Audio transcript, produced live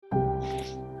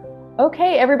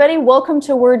Okay, everybody, welcome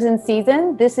to Words in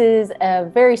Season. This is a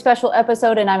very special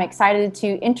episode, and I'm excited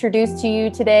to introduce to you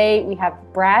today. We have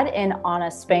Brad and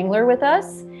Anna Spangler with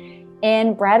us.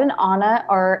 And Brad and Anna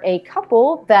are a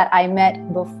couple that I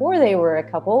met before they were a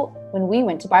couple when we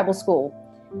went to Bible school.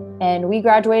 And we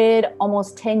graduated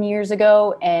almost 10 years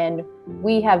ago, and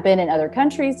we have been in other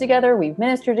countries together. We've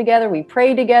ministered together, we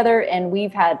prayed together, and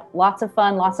we've had lots of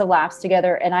fun, lots of laughs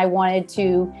together. And I wanted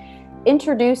to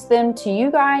introduce them to you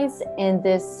guys in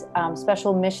this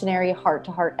special missionary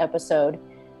heart-to-heart episode.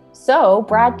 So,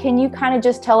 Brad, can you kind of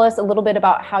just tell us a little bit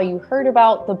about how you heard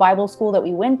about the Bible school that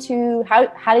we went to?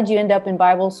 How did you end up in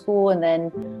Bible school? And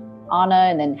then Anna,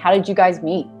 and then how did you guys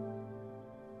meet?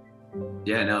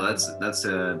 Yeah, no, that's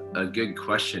a good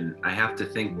question. I have to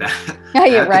think that. Yeah,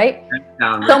 you're right.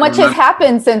 So much has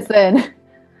happened since then.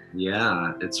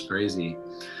 Yeah, it's crazy.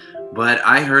 But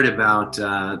I heard about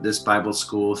this Bible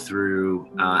school through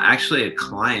actually a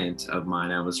client of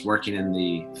mine. I was working in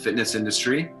the fitness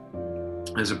industry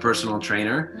as a personal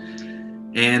trainer.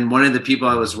 And one of the people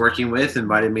I was working with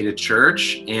invited me to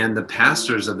church, and the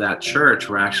pastors of that church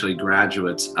were actually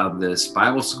graduates of this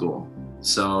Bible school.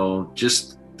 So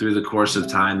just through the course of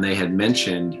time, they had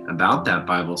mentioned about that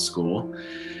Bible school.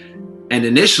 And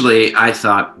initially I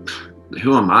thought,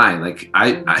 who am I? Like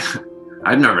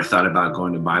I've never thought about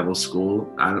going to Bible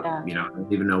school. I don't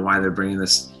even know why they're bringing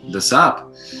this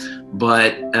up.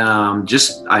 But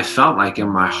I felt like in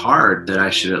my heart that I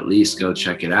should at least go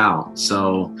check it out.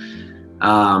 So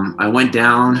I went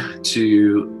down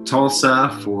to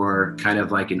Tulsa for kind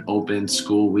of like an open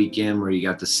school weekend where you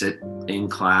got to sit in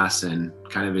class and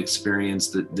kind of experience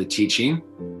the teaching.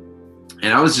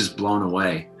 And I was just blown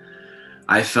away.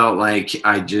 I felt like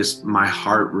my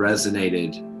heart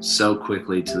resonated so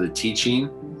quickly to the teaching.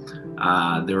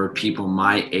 There were people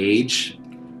my age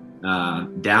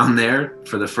down there.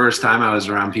 For the first time, I was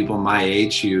around people my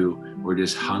age who were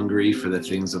just hungry for the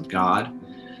things of God.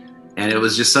 And it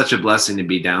was just such a blessing to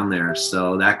be down there.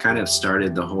 So that kind of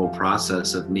started the whole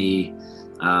process of me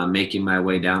making my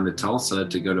way down to Tulsa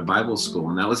to go to Bible school.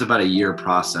 And that was about a year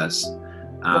process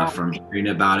from hearing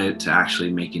about it to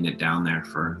actually making it down there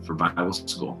for Bible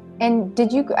school. And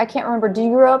I can't remember, did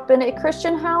you grow up in a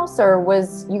Christian house, or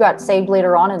you got saved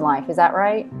later on in life? Is that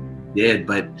right? Did,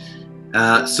 but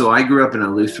so I grew up in a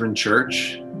Lutheran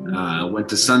church, went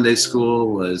to Sunday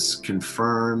school, was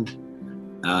confirmed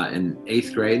in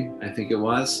 8th grade, I think it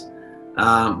was,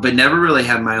 but never really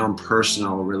had my own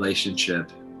personal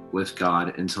relationship with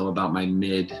God until about my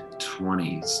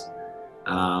mid-20s,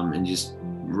 and just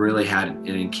really had an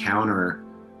encounter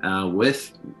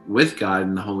with God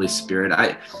and the Holy Spirit.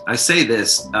 I say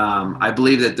this, I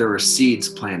believe that there were seeds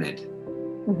planted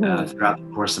throughout the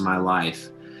course of my life.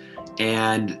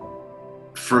 And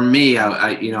for me,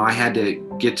 I had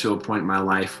to get to a point in my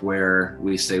life where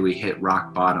we hit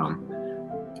rock bottom,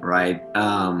 right?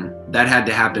 That had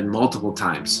to happen multiple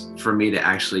times for me to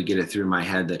actually get it through my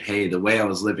head that, hey, the way I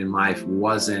was living life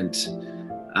wasn't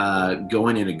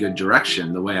going in a good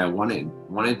direction the way I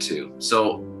wanted to.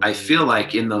 So I feel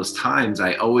like in those times,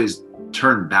 I always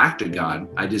turned back to God.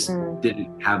 I just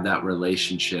didn't have that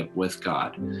relationship with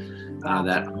God,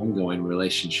 that ongoing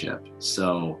relationship.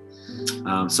 So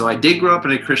I did grow up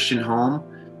in a Christian home,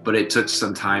 but it took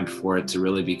some time for it to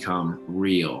really become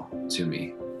real to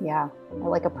me. Yeah,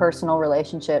 like a personal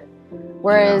relationship.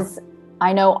 Whereas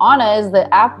I know Anna is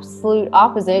the absolute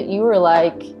opposite. You were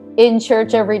like in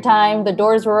church every time the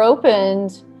doors were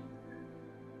opened,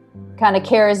 kind of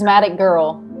charismatic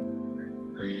girl.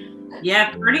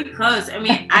 Yeah, pretty close. I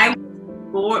mean,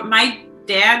 my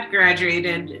dad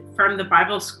graduated from the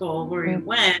Bible school where he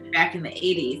went back in the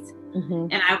 80s.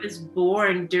 And I was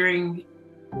born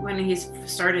when he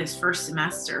started his first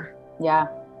semester. Yeah.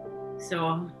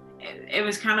 So it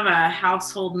was kind of a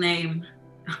household name.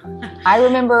 I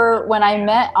remember when I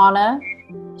met Anna,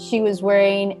 she was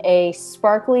wearing a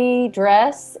sparkly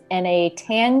dress and a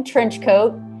tan trench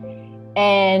coat.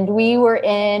 And we were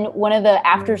in one of the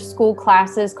after school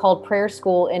classes called prayer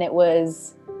school, and it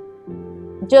was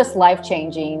just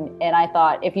life-changing. And I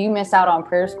thought, if you miss out on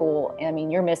prayer school, I mean,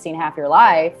 you're missing half your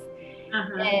life.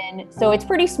 And so it's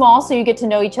pretty small, so you get to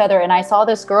know each other. And I saw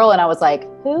this girl and I was like,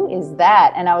 who is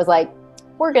that? And I was like,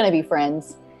 we're going to be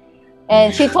friends.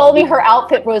 And she told me her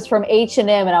outfit was from H&M,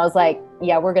 and I was like,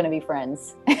 yeah, we're going to be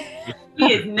friends.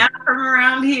 He is not from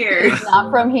around here. He's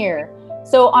not from here.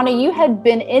 So Anna, you had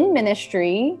been in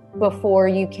ministry before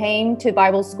you came to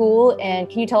Bible school. And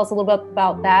can you tell us a little bit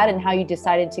about that and how you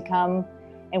decided to come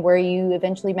and where you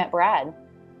eventually met Brad?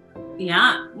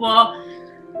 Yeah, well,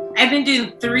 I've been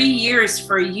doing 3 years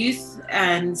for youth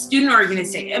and student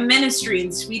organization, a ministry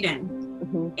in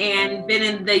Sweden. and been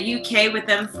in the UK with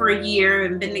them for a year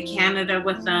and been to Canada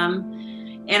with them.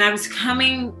 And I was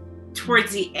coming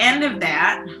towards the end of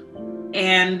that.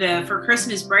 And for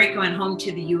Christmas break, I went home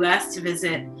to the US to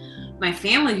visit my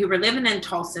family who were living in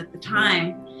Tulsa at the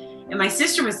time. And my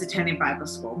sister was attending Bible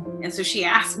school. And so she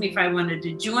asked me if I wanted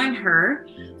to join her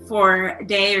for a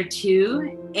day or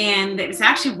two. And it was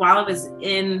actually while I was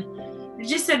in, they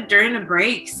just said during a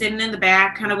break, sitting in the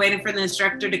back, kind of waiting for the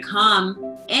instructor to come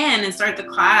in and start the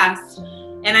class.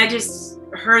 And I just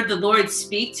heard the Lord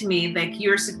speak to me, like,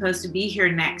 you're supposed to be here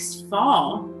next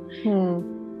fall.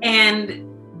 And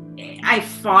I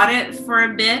fought it for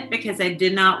a bit because I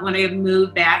did not want to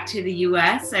move back to the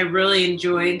US. I really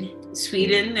enjoyed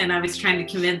Sweden, and I was trying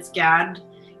to convince God,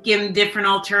 give him different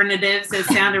alternatives. It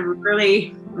sounded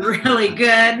really, really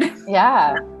good.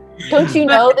 Yeah. Don't you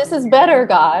know this is better,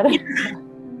 God?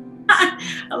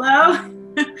 Hello?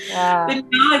 Yeah. But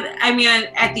no, I mean,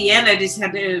 at the end, I just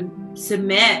had to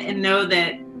submit and know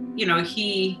that, you know,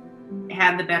 he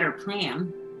had the better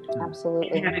plan.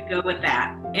 Absolutely. I had to go with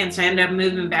that. And so I ended up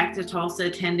moving back to Tulsa,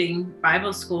 attending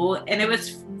Bible school. And it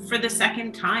was for the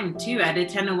second time, too. I'd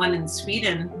attended one in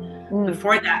Sweden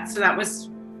before that. So that was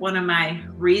one of my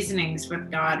reasonings with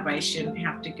God why I shouldn't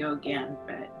have to go again.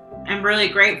 But I'm really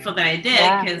grateful that I did,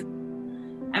 because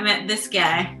I met this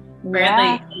guy,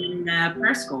 Bradley, in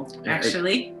prayer school,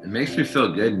 actually. It makes me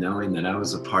feel good knowing that I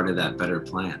was a part of that better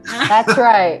plan. That's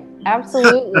right.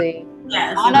 Absolutely.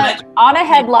 Yes. Anna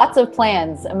had lots of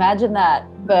plans. Imagine that.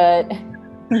 But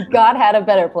God had a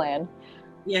better plan.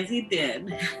 Yes, he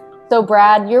did. So,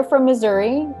 Brad, you're from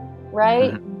Missouri,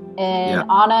 right? And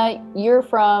Anna, you're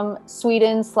from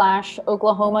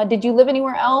Sweden/Oklahoma. Did you live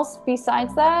anywhere else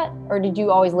besides that? Or did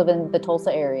you always live in the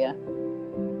Tulsa area?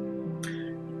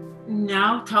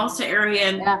 No, Tulsa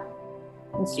area. Yeah,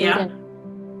 in Sweden.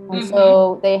 And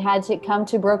so they had to come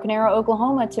to Broken Arrow,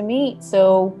 Oklahoma to meet.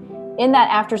 So in that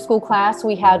after school class,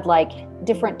 we had like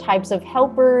different types of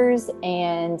helpers.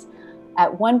 And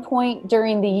at one point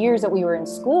during the years that we were in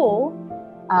school,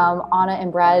 Anna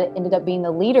and Brad ended up being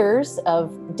the leaders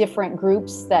of different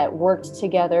groups that worked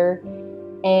together.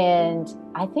 And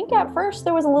I think at first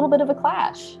there was a little bit of a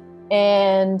clash.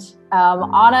 And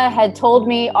Anna had told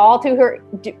me all through her,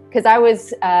 because I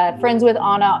was friends with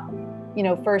Anna, you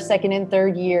know, first, second, and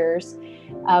third years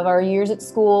of our years at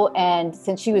school. And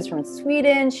since she was from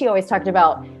Sweden, she always talked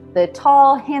about the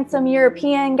tall, handsome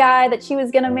European guy that she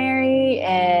was going to marry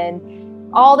and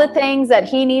all the things that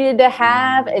he needed to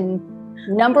have. And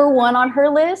number one on her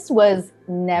list was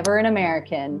never an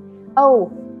American.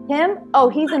 Oh, him? Oh,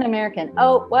 he's an American.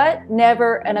 Oh, what?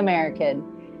 Never an American.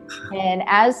 And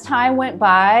as time went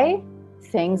by,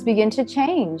 things began to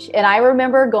change. And I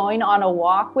remember going on a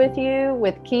walk with you,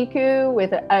 with Kiku,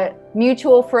 with a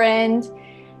mutual friend,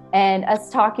 and us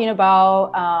talking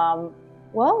about,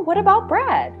 well, what about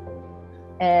Brad?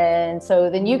 And so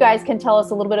then you guys can tell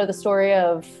us a little bit of the story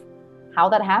of how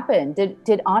that happened.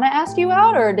 Did Anna ask you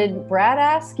out, or did Brad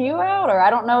ask you out? Or I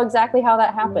don't know exactly how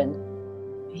that happened.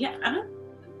 Yeah.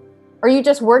 Or you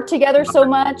just worked together so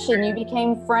much and you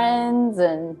became friends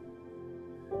and...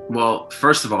 Well,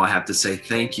 first of all, I have to say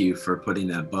thank you for putting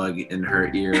that bug in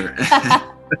her ear.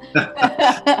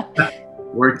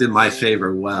 Worked in my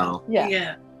favor well.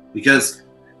 Yeah. Because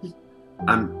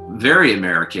I'm very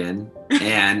American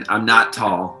and I'm not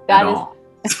tall at all.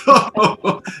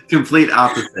 So complete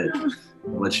opposite of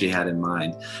what she had in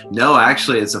mind. No,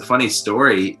 actually, it's a funny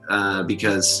story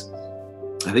because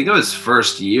I think it was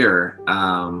first year.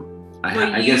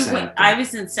 I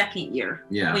was in second year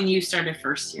when you started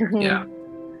first year. Mm-hmm. Yeah.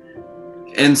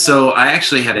 And so I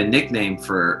actually had a nickname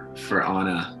for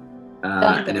Anna.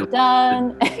 And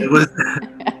it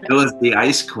was the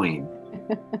Ice Queen.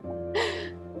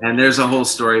 And there's a whole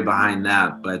story behind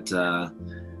that, but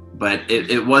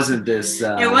it wasn't this.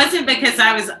 It wasn't because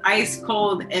I was ice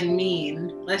cold and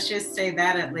mean. Let's just say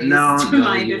that at least.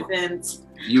 My defense.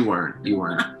 You weren't.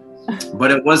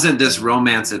 But it wasn't this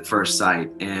romance at first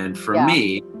sight. And for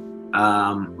me,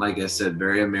 like I said,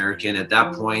 very American. At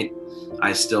that point,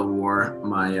 I still wore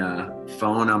my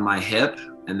phone on my hip.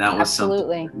 And that was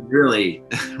something really,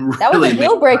 that was a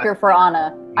deal breaker for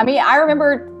Anna. I mean, I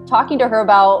remember talking to her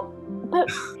about,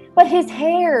 but his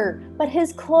hair, but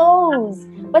his clothes,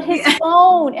 but his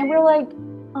phone. And we're like,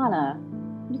 Anna,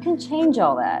 you can change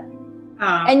all that.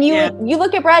 And you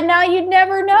look at Brad now, you'd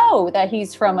never know that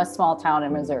he's from a small town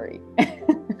in Missouri.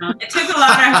 It took a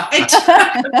lot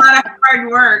of hard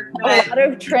work. A lot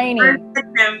of training.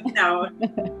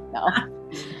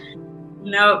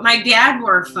 No, my dad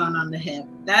wore a phone on the hip.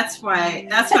 That's what I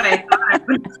thought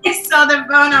when I saw the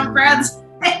phone on Brad's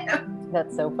hip.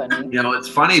 That's so funny. You know, it's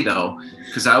funny though,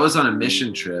 because I was on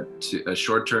a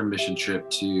short-term mission trip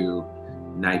to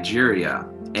Nigeria,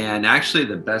 and actually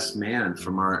the best man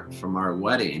from our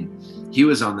wedding, he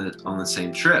was on the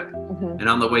same trip. And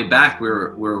on the way back, we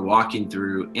were walking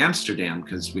through Amsterdam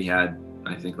because we had,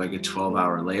 I think, like a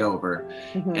 12-hour layover.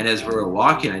 And as we were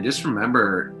walking, I just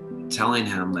remember telling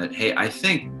him that, hey, I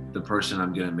think the person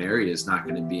I'm going to marry is not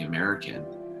going to be American.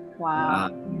 Wow.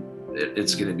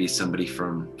 It's going to be somebody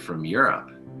from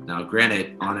Europe. Now,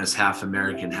 granted, Anna's half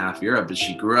American, half Europe, but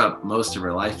she grew up most of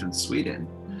her life in Sweden.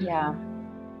 Yeah.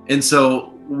 And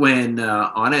so when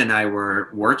Anna and I were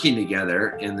working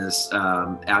together in this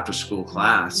after-school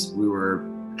class, we were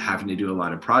having to do a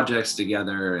lot of projects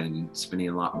together and spending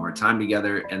a lot more time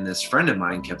together. And this friend of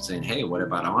mine kept saying, hey, what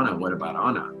about Anna? What about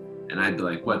Anna? And I'd be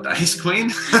like, what, the ice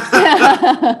queen?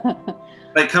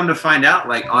 But come to find out,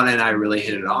 like, Anna and I really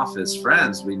hit it off as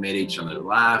friends. We made each other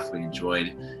laugh. We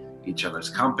enjoyed each other's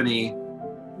company.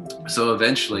 So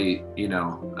eventually, you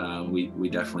know, we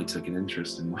definitely took an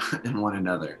interest in one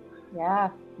another. Yeah.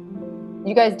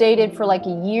 You guys dated for like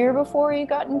a year before you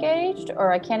got engaged?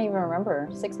 Or I can't even remember.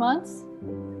 6 months?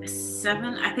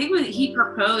 7. I think he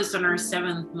proposed on our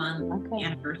 7th month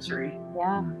anniversary.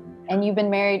 Yeah. And you've been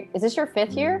married, is this your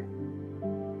 5th year?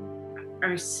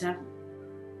 Our 7th.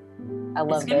 I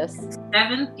love this.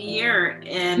 7th year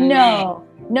in No.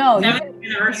 7th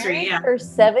anniversary, yeah. For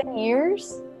 7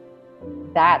 years?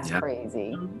 That's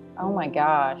crazy. Oh my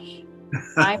gosh.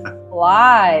 Time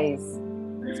flies.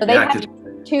 So they have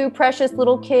 2 precious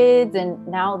little kids, and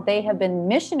now they have been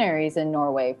missionaries in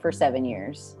Norway for 7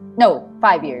 years. No,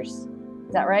 5 years.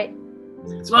 Is that right?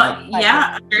 Well,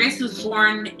 yeah, Andreas was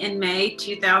born in May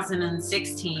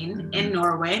 2016 in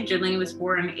Norway, and Julian was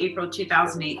born in April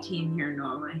 2018 here in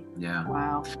Norway. Yeah.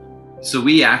 Wow. So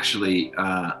we actually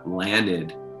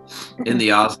landed in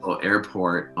the Oslo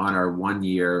airport on our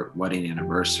 1-year wedding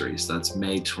anniversary. So that's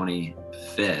May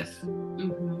 25th.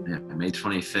 Yeah, May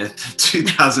 25th,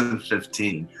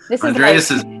 2015. This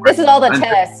is all the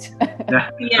test.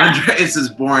 Yeah. Andreas is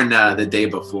born the day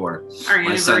before our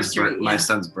my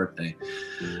son's birthday.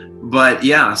 But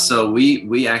yeah, so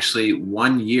we actually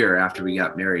 1 year after we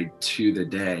got married to the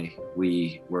day,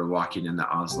 we were walking in the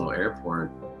Oslo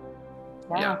airport.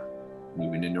 Yeah,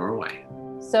 moving to Norway.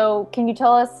 So can you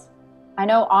tell us, I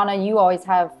know Anna, you always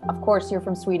have, of course you're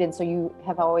from Sweden, so you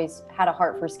have always had a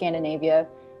heart for Scandinavia.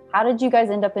 How did you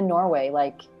guys end up in Norway?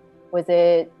 Like, was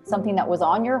it something that was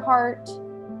on your heart?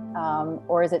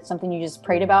 Or is it something you just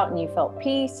prayed about and you felt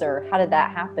peace? Or how did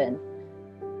that happen?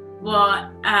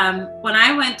 Well, when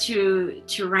I went to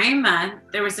Rhema,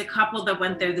 there was a couple that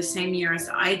went there the same year as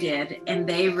I did. And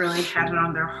they really had it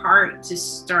on their heart to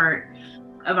start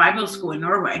a Bible school in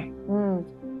Norway.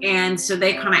 And so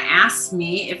they kind of asked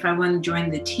me if I wanted to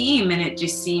join the team, and it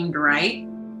just seemed right.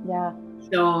 Yeah.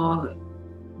 So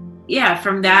yeah,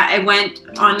 from that I went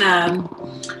on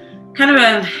kind of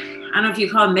a, I don't know if you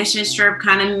call it missions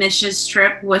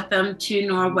trip with them to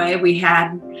Norway. We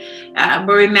had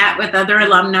where we met with other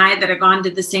alumni that had gone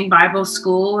to the same Bible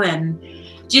school, and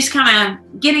just kind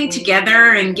of getting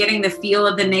together and getting the feel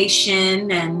of the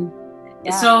nation. And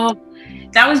so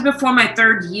that was before my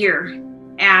 3rd year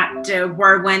at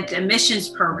where I went a missions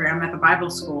program at the Bible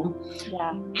school.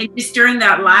 Yeah. And just during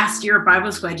that last year of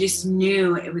Bible school, I just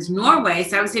knew it was Norway.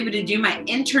 So I was able to do my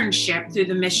internship through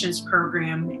the missions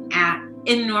program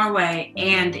in Norway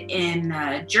and in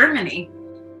Germany,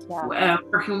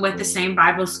 working with the same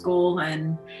Bible school.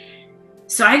 And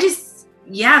so I just,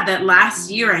 that last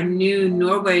year I knew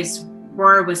Norway's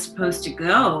where I was supposed to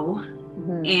go.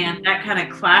 And that kind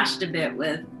of clashed a bit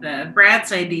with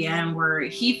Brad's idea and where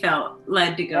he felt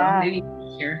led to go. Yeah. Maybe you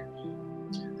can share.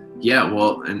 Yeah,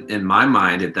 well, in my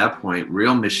mind at that point,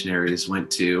 real missionaries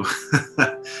went to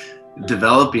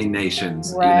developing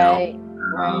nations. Right. You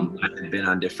know, I had been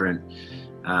on different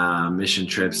mission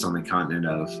trips on the continent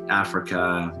of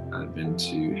Africa. I've been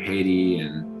to Haiti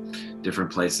and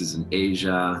different places in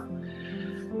Asia.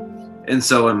 And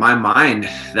so in my mind,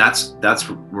 that's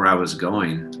where I was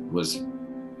going, was,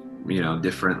 you know,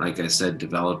 different, like I said,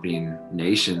 developing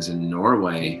nations. In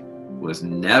Norway was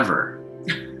never,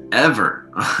 ever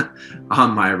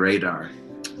on my radar.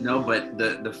 No, but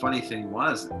the funny thing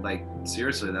was, like,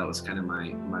 seriously, that was kind of my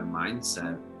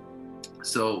mindset.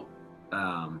 So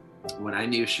when I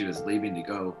knew she was leaving to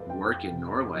go work in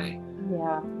Norway,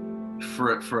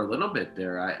 for a little bit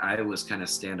there, I was kind of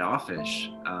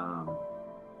standoffish,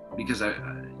 because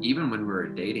even when we were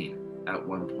dating, at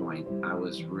one point, I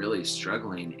was really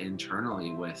struggling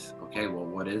internally with, okay, well,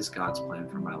 what is God's plan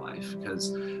for my life?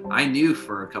 Because I knew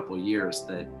for a couple of years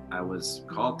that I was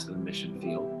called to the mission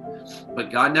field.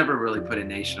 but God never really put a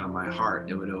nation on my heart.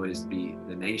 It would always be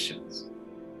the nations,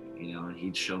 and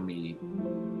he'd show me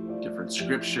different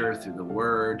scripture through the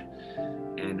word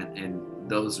and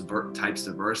those types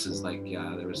of verses. Like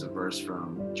there was a verse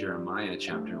from Jeremiah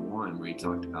chapter 1 where he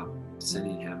talked about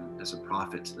sending him as a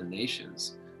prophet to the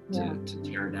nations to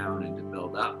tear down and to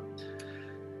build up.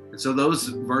 And so those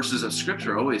verses of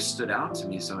scripture always stood out to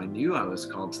me. So I knew I was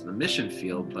called to the mission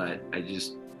field, but I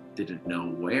just didn't know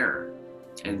where.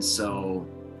 And so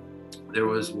there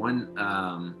was one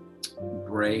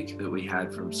break that we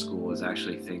had from school. It was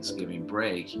actually Thanksgiving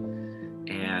break.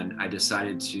 And I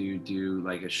decided to do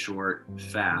like a short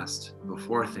fast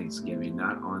before Thanksgiving,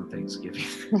 not on Thanksgiving,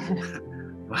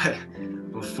 but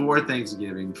before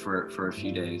Thanksgiving for a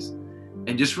few days,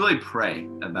 and just really pray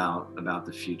about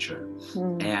the future.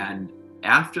 And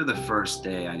after the first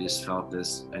day, I just felt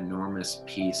this enormous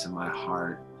peace in my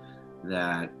heart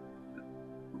that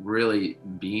really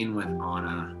being with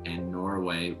Anna in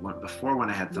Norway, before when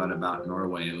I had thought about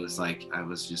Norway, it was like I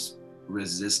was just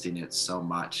resisting it so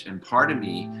much. And part of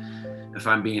me, if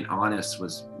I'm being honest,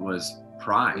 was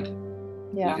pride.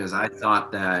 Because I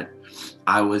thought that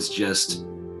I was just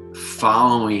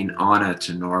following Anna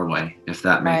to Norway, if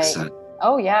that makes sense.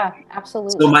 Oh yeah,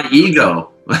 absolutely. So my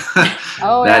ego,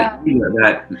 that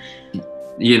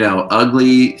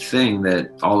ugly thing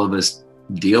that all of us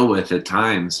deal with at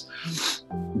times,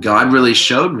 God really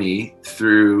showed me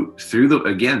through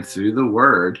the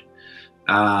word,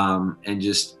 and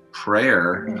just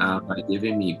prayer, by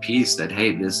giving me peace that,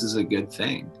 hey, this is a good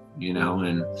thing,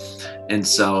 and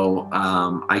so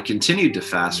I continued to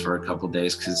fast for a couple of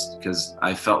days because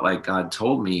I felt like God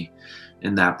told me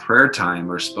in that prayer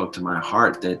time, or spoke to my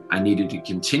heart, that I needed to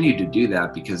continue to do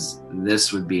that because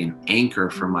this would be an anchor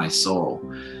for my soul.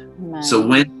 Amen. So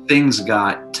when things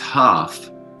got tough,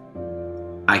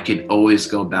 I could always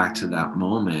go back to that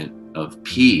moment of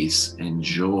peace and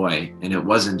joy. And it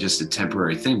wasn't just a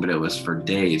temporary thing, but it was for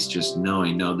days, just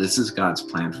knowing, no, this is God's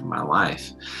plan for my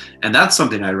life. And that's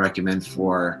something I recommend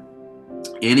for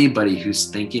anybody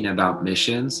who's thinking about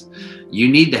missions. You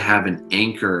need to have an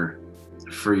anchor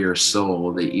for your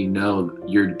soul, that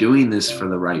you're doing this for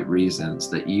the right reasons,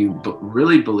 that you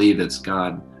really believe it's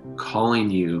God calling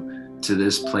you to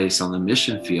this place on the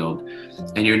mission field,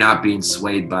 and you're not being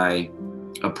swayed by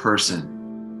a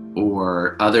person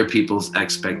or other people's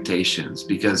expectations,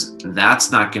 because that's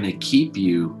not going to keep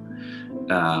you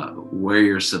where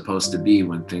you're supposed to be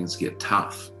when things get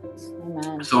tough.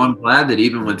 Amen. So I'm glad that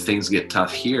even when things get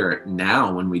tough here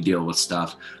now, when we deal with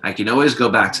stuff, I can always go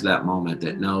back to that moment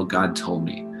that, no, God told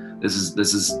me this is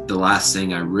the last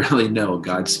thing I really know.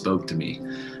 God spoke to me.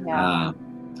 Yeah.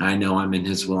 I know I'm in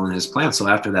his will and his plan. So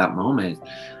after that moment,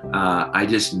 I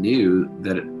just knew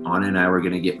that Anna and I were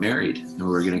going to get married and we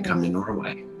were going to come to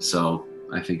Norway. So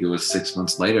I think it was 6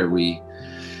 months later,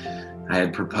 I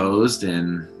had proposed,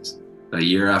 and a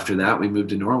year after that, we moved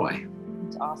to Norway.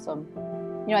 That's awesome.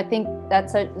 I think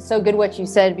that's so good what you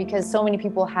said, because so many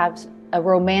people have a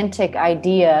romantic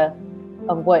idea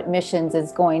of what missions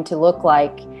is going to look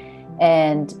like.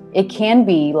 And it can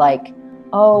be like,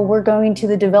 oh, we're going to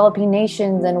the developing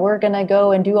nations and we're going to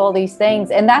go and do all these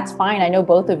things. And that's fine. I know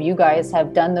both of you guys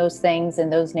have done those things in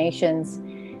those nations.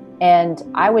 And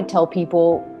I would tell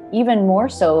people, even more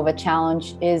so of a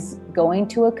challenge is going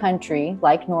to a country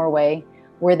like Norway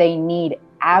where they need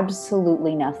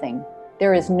absolutely nothing.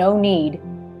 There is no need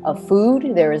of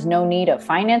food. There is no need of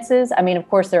finances. I mean, of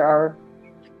course, there are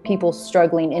people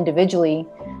struggling individually,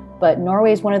 but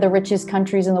Norway is one of the richest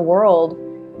countries in the world.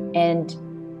 And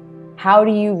how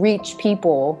do you reach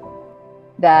people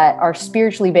that are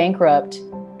spiritually bankrupt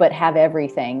but have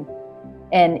everything?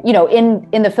 And,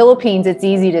 in the Philippines, it's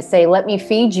easy to say, let me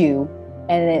feed you,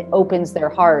 and it opens their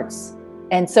hearts.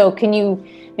 And so can you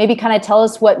maybe kind of tell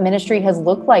us what ministry has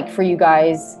looked like for you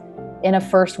guys in a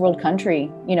first world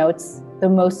country? It's the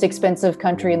most expensive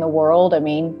country in the world. I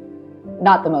mean,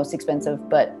 not the most expensive,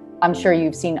 but I'm sure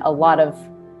you've seen a lot of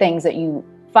things that you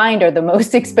find are the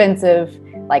most expensive,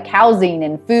 like housing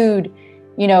and food.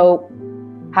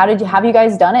 Have you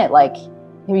guys done it? Like,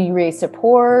 have you raised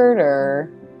support, or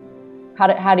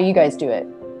how do you guys do it?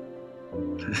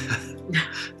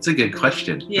 It's a good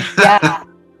question. Yeah.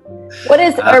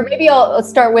 Or maybe I'll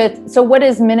start with, so what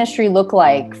does ministry look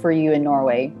like for you in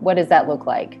Norway? What does that look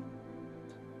like?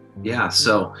 Yeah.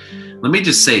 So let me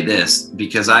just say this,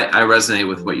 because I resonate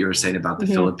with what you were saying about the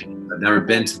Philippines. I've never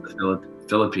been to the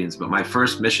Philippines, but my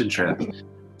first mission trip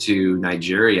to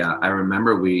Nigeria, I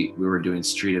remember we were doing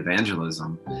street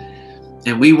evangelism,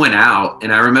 and we went out,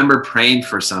 and I remember praying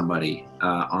for somebody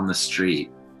on the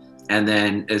street. And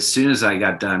then as soon as I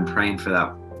got done praying for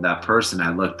that that person,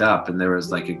 I looked up and there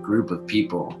was like a group of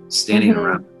people standing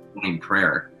around doing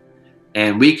prayer.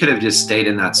 And we could have just stayed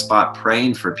in that spot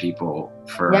praying for people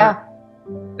for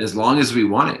as long as we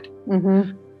wanted.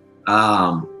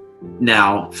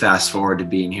 Now, fast forward to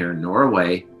being here in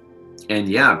Norway, and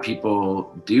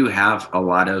people do have a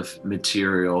lot of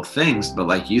material things, but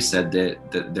like you said,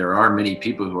 that there are many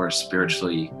people who are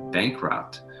spiritually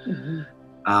bankrupt.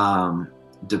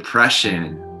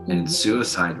 Depression and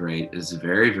suicide rate is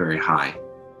very, very high.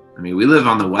 I mean, we live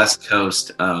on the west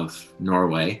coast of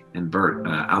Norway, in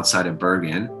outside of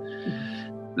Bergen.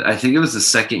 I think it was the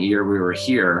second year we were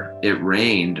here, it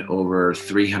rained over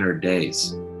 300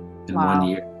 days in 1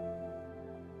 year.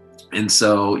 And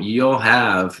so you'll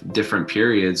have different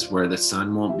periods where the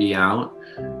sun won't be out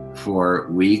for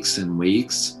weeks and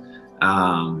weeks.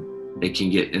 It can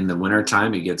get, in the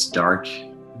wintertime, it gets dark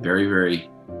very, very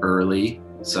early.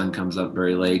 Sun comes up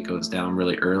very late, goes down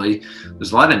really early.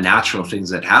 There's a lot of natural things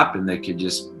that happen that could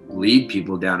just lead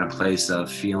people down a place of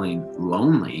feeling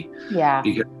lonely.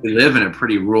 Because we live in a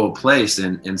pretty rural place,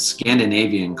 and in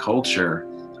Scandinavian culture,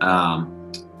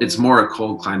 it's more a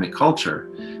cold climate culture.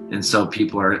 And so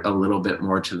people are a little bit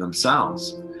more to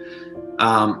themselves.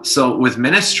 So with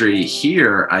ministry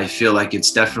here, I feel like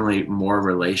it's definitely more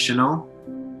relational,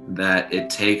 that it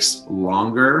takes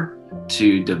longer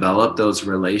to develop those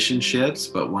relationships.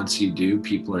 But once you do,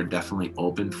 people are definitely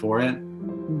open for it.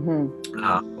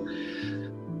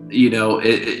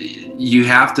 You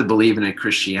have to believe in a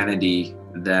Christianity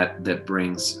that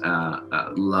brings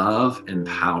love and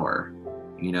power,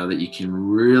 that you can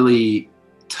really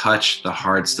touch the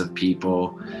hearts of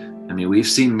people. I mean, we've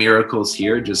seen miracles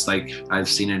here, just like I've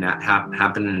seen it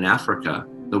happen in Africa.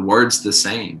 The word's the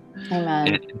same.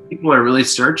 Amen. And people are really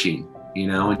searching,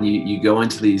 and you go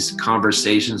into these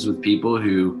conversations with people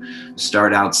who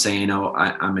start out saying, oh,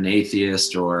 I'm an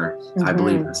atheist, or I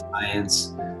believe in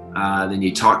science. Then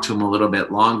you talk to them a little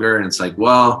bit longer, and it's like,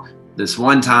 well, this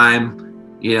one time,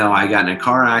 I got in a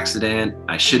car accident.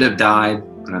 I should have died,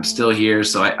 but I'm still here.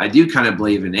 So I do kind of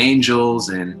believe in angels,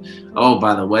 and oh,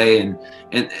 by the way,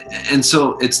 and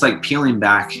so it's like peeling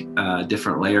back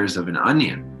different layers of an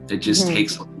onion. It just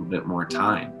takes a little bit more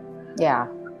time.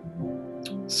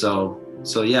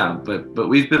 So yeah, but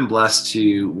we've been blessed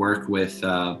to work with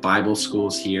Bible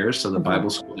schools here. So the Bible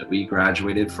school that we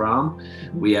graduated from,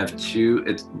 we have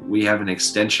we have an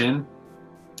extension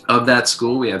of that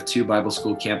school. We have 2 Bible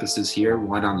school campuses here,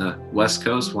 one on the West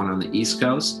Coast, one on the East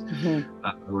Coast.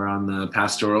 We're on the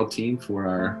pastoral team for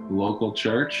our local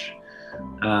church.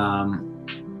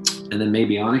 And then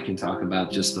maybe Anna can talk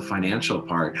about just the financial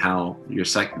part, how your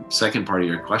second part of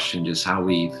your question, just how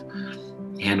we've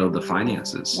handled the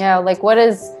finances. Yeah, like what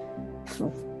does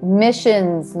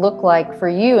missions look like for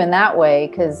you in that way?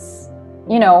 Because,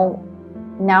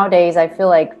 nowadays I feel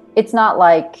like it's not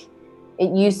like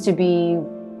it used to be,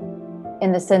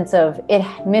 in the sense of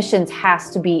missions has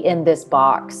to be in this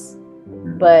box.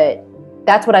 But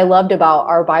that's what I loved about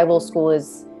our Bible school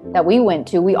is that we went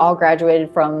to. We all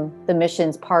graduated from the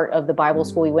missions part of the Bible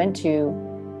school we went to,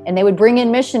 and they would bring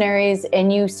in missionaries,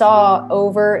 and you saw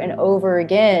over and over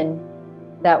again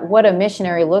that what a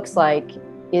missionary looks like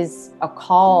is a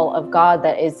call of God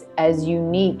that is as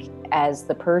unique as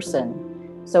the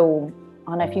person. So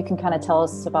Anna, if you can kind of tell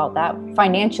us about that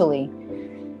financially.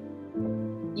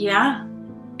 Yeah.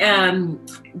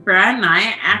 Brad and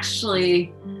I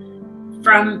actually,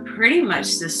 from pretty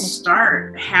much the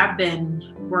start, have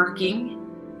been working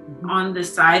on the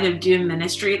side of doing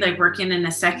ministry, like working in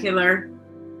a secular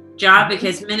job,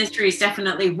 because ministry is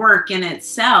definitely work in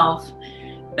itself.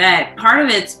 But part of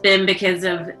it's been because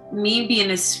of me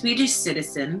being a Swedish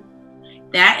citizen.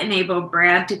 That enabled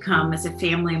Brad to come as a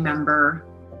family member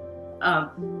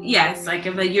of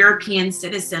a European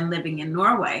citizen living in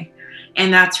Norway.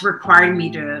 And that's required me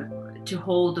to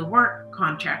hold a work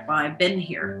contract while I've been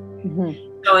here.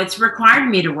 So it's required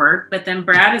me to work, but then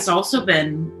Brad has also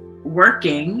been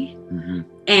working.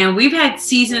 And we've had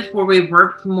seasons where we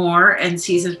worked more and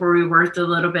seasons where we worked a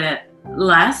little bit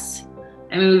less.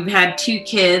 I mean, we've had 2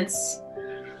 kids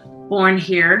born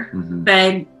here,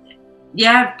 but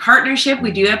yeah, partnership.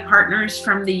 We do have partners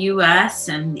from the US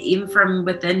and even from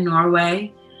within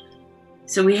Norway.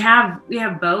 So we have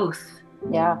both.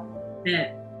 Yeah.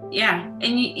 Yeah.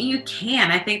 And you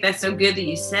can, I think that's so good that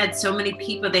you said, so many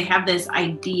people, they have this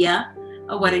idea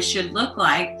of what it should look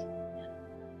like,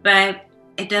 but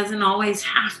it doesn't always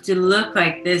have to look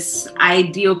like this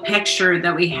ideal picture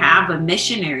that we have of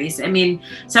missionaries. I mean,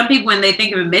 some people, when they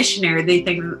think of a missionary, they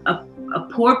think of a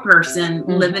poor person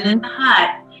living in a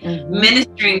hut,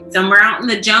 ministering somewhere out in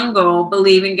the jungle,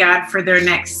 believing God for their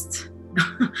next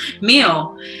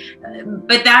meal.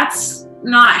 But that's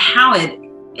not how it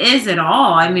is at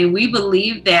all. I mean, we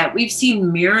believe that we've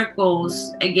seen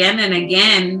miracles again and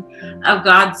again of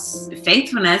God's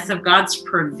faithfulness, of God's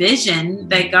provision,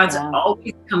 that God's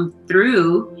always come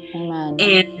through. Amen.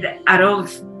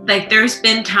 And there's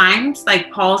been times,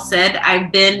 like Paul said,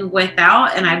 I've been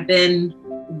without and I've been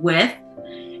with.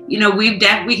 You know, we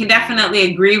can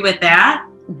definitely agree with that.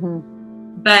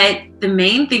 Mm-hmm. But the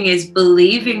main thing is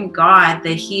believing God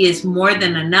that He is more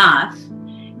than enough.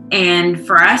 And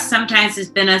for us, sometimes it's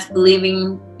been us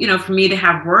believing, you know, for me to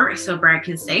have work so Brad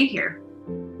can stay here.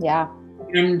 Yeah.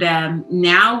 And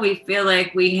now we feel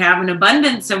like we have an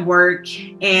abundance of work,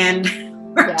 and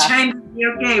we're trying to see,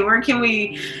 okay, where can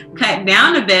we cut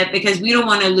down a bit, because we don't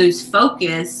want to lose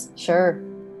focus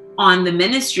on the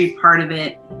ministry part of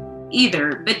it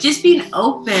either. But just being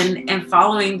open and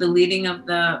following the leading of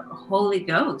the Holy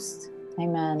Ghost.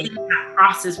 Amen. In that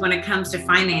process, when it comes to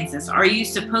finances, are you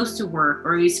supposed to work,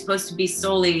 or are you supposed to be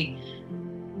solely,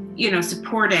 you know,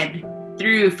 supported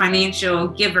through financial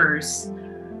givers,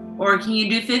 or can you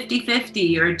do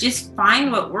 50-50, or just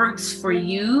find what works for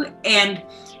you? And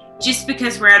just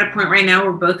because we're at a point right now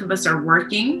where both of us are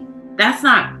working, that's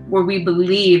not where we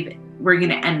believe we're going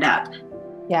to end up.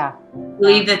 Yeah. We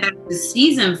believe that that's the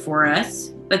season for us,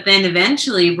 but then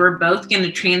eventually we're both going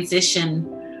to transition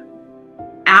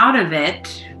out of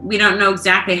it. We don't know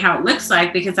exactly how it looks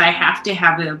like, because I have to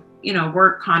have a, you know,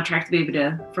 work contract to be able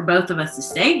to, for both of us to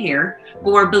stay here.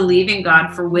 But we're believing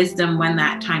God for wisdom when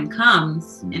that time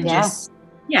comes, and just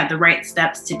the right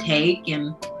steps to take.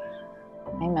 And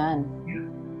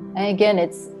Amen. And again,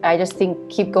 I just think,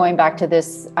 keep going back to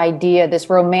this idea, this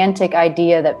romantic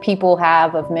idea that people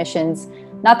have of missions.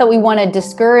 Not that we want to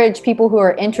discourage people who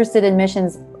are interested in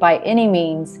missions by any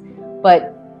means,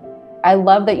 but I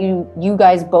love that you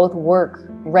guys both work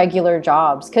regular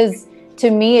jobs, because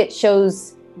to me it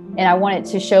shows, and I want it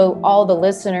to show all the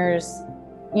listeners,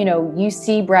 you know, you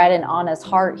see Brad and Anna's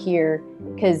heart here,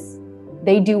 because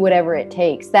they do whatever it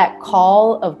takes. That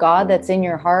call of God that's in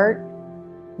your heart,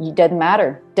 it doesn't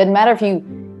matter. Doesn't matter if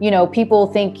you know, people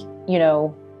think, you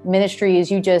know, ministry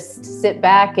is you just sit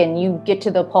back and you get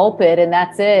to the pulpit and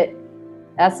that's it.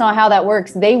 That's not how that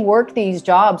works. They work these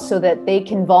jobs so that they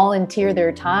can volunteer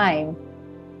their time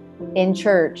in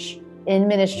church, in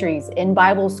ministries, in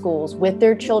Bible schools, with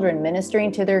their children,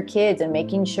 ministering to their kids and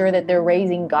making sure that they're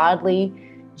raising godly,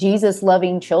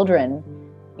 Jesus-loving children,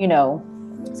 you know.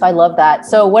 So I love that.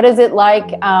 So what is it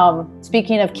like,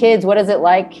 speaking of kids, what is it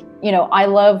like, you know, I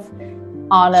love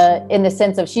Anna in the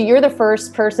sense of you're the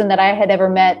first person that I had ever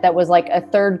met that was like a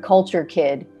third culture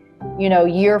kid. You know,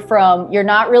 you're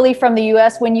not really from the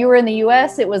US. When you were in the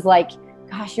US, it was like,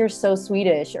 gosh, you're so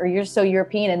Swedish, or you're so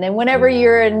European. And then whenever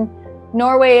you're in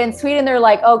Norway and Sweden, they're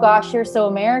like, oh gosh, you're so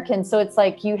American. So it's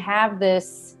like you have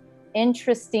this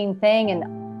interesting thing.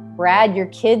 And Brad, your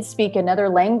kids speak another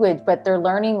language, but they're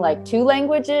learning like 2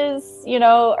 languages, you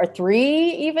know, or 3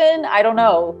 even. I don't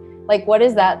know. Like, what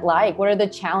is that like? What are the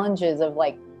challenges of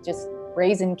like just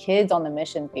raising kids on the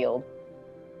mission field?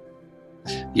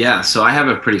 Yeah, so I have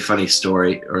a pretty funny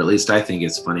story, or at least I think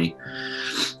it's funny.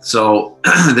 So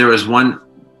there was one,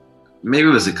 maybe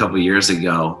it was a couple years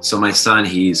ago. So my son,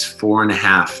 he's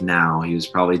 4.5 now. He was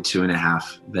probably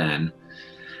 2.5 then.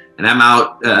 And I'm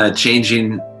out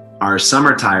changing our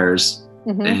summer tires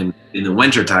and the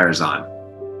winter tires on.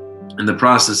 In the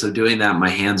process of doing that, my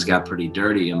hands got pretty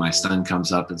dirty, and my son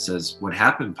comes up and says, "What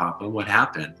happened, Papa? What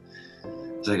happened?"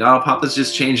 It's like, "Oh, Papa's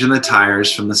just changing the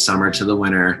tires from the summer to the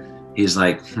winter." He's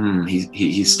like,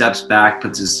 he steps back,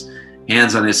 puts his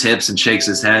hands on his hips and shakes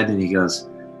his head, and he goes,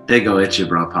 "They go itchy,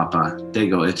 bro, Papa. They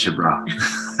go itchy, bro."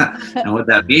 And what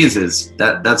that means is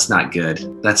that's not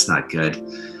good. That's not good.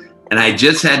 And I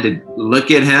just had to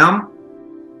look at him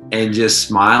and just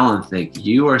smile and think,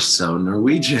 you are so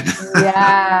Norwegian.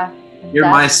 Yeah. You're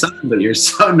my son, but you're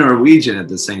so Norwegian at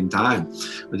the same time,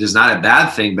 which is not a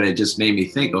bad thing, but it just made me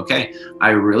think, okay,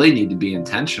 I really need to be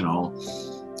intentional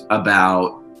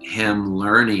about him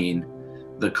learning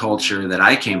the culture that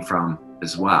I came from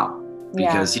as well,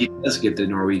 because he does get the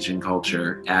Norwegian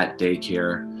culture at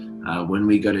daycare. When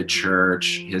we go to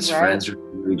church, his friends are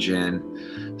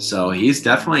Norwegian. So he's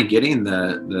definitely getting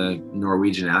the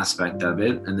Norwegian aspect of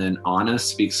it. And then Anna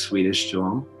speaks Swedish to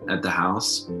him at the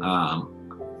house.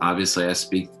 Obviously, I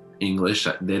speak English.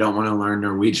 They don't want to learn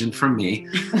Norwegian from me.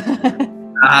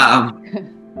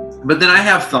 But then I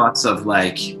have thoughts of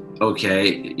like,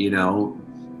 okay, you know,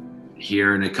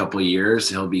 here in a couple of years,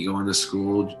 he'll be going to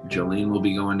school. Jolene will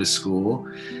be going to school.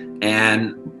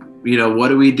 And, you know, what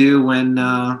do we do when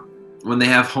they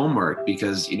have homework?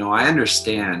 Because, you know, I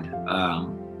understand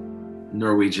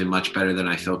Norwegian much better than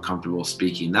I feel comfortable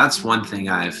speaking. That's one thing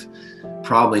I've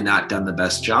probably not done the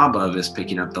best job of, is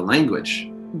picking up the language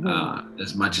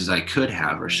as much as I could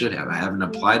have or should have. I haven't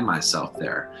applied myself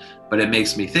there, but it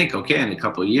makes me think, okay, in a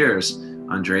couple of years,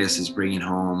 Andreas is bringing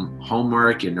home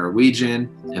homework in Norwegian.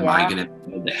 Am I going to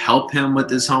be able to help him with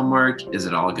his homework? Is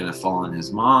it all going to fall on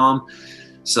his mom?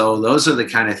 So those are the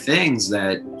kind of things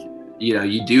that, you know,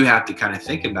 you do have to kind of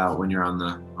think about when you're on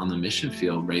the mission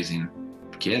field raising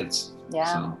kids.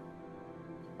 Yeah. So.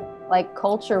 Like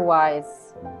culture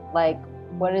wise, like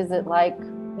what is it like,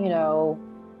 you know,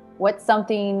 what's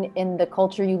something in the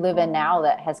culture you live in now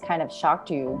that has kind of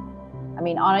shocked you? I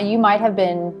mean, Anna, you might have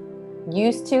been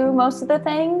used to most of the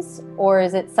things, or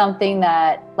is it something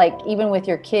that, like, even with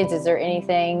your kids, is there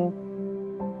anything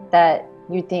that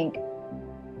you think,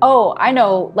 oh, I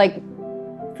know, like,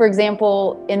 for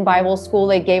example, in Bible school,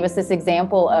 they gave us this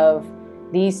example of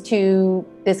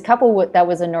this couple that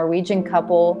was a Norwegian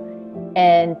couple,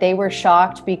 and they were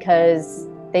shocked because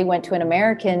they went to an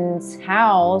American's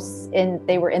house and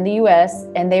they were in the US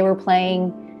and they were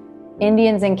playing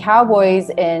Indians and cowboys,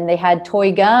 and they had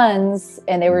toy guns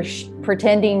and they were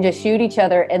pretending to shoot each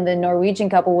other, and the Norwegian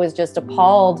couple was just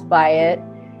appalled by it.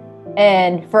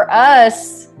 And for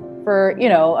us, for, you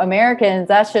know, Americans,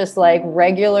 that's just like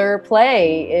regular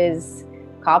play, is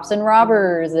cops and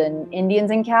robbers and Indians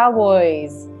and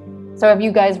cowboys. So have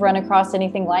you guys run across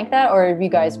anything like that, or have you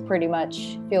guys pretty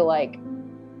much feel like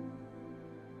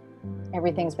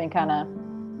everything's been kind of...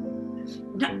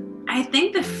 I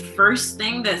think the first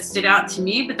thing that stood out to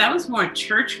me, but that was more a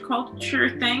church culture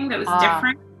thing that was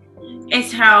different,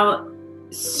 is how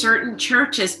certain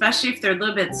churches, especially if they're a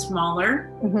little bit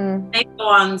smaller, they go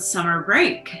on summer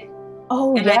break.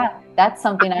 Oh, and yeah. That's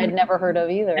something I'd never heard of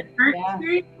either. I've never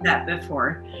experienced that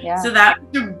before. Yeah. So that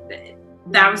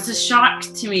was a shock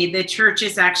to me. The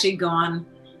churches actually go on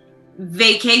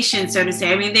vacation, so to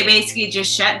say. I mean, they basically just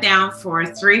shut down for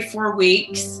 3-4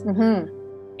 weeks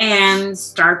and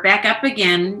start back up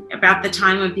again about the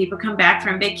time when people come back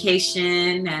from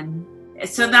vacation. And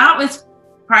so that was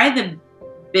probably the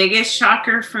biggest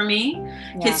shocker for me,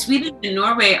 because Sweden and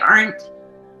Norway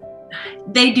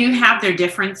they do have their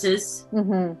differences,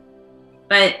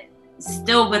 but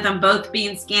still, with them both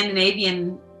being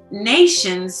Scandinavian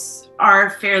nations,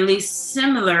 are fairly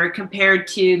similar compared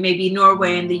to maybe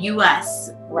Norway and the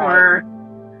US or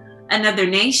another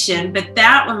nation. But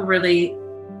that one really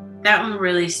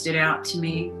stood out to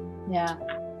me. Yeah.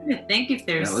 I think if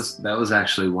there's that was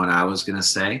actually one I was gonna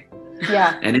say.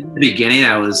 Yeah. And in the beginning,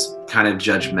 I was kind of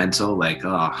judgmental, like,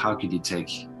 oh, how could you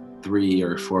take 3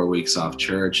 or 4 weeks off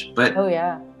church? But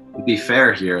to be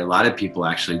fair here, a lot of people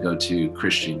actually go to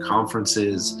Christian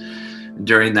conferences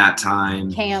during that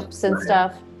time, camps and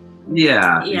stuff.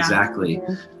 Yeah, exactly.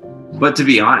 But to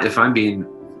be honest, if I'm being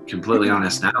completely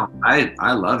honest now,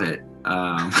 I love it.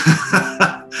 I'm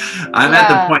at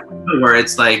the point where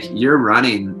it's like you're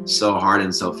running so hard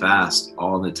and so fast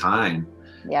all the time.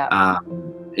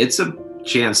 It's a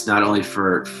chance not only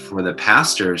for the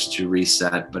pastors to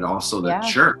reset, but also the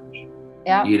church.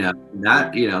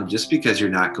 Just because you're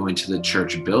not going to the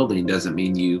church building doesn't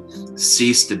mean you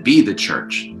cease to be the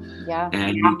church.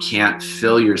 And you can't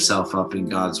fill yourself up in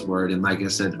God's word. And like I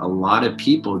said, a lot of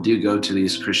people do go to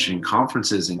these Christian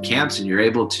conferences and camps, and you're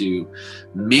able to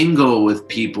mingle with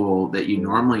people that you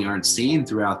normally aren't seeing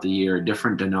throughout the year,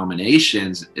 different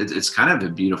denominations. It's kind of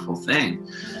a beautiful thing.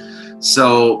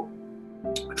 So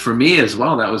for me as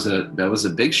well, that was a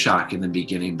big shock in the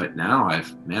beginning, but now I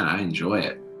enjoy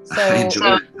it. So I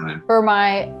enjoy it.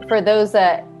 For those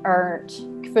that aren't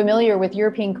familiar with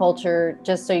European culture,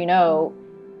 just so you know,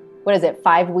 what is it,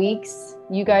 5 weeks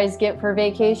you guys get for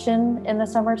vacation in the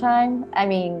summertime? I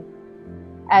mean,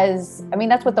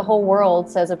 that's what the whole world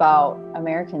says about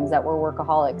Americans, that we're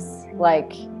workaholics.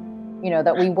 Like, you know,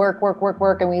 that we work,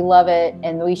 and we love it.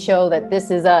 And we show that this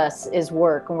is us, is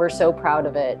work. And we're so proud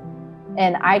of it.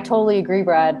 And I totally agree,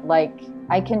 Brad. Like,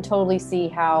 I can totally see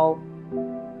how,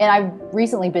 and I've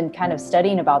recently been kind of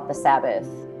studying about the Sabbath,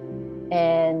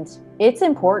 and it's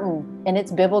important and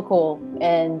it's biblical.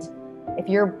 And if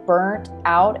you're burnt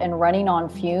out and running on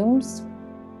fumes,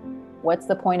 what's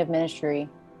the point of ministry?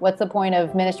 What's the point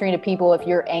of ministering to people if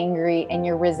you're angry and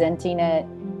you're resenting it?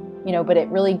 You know, but it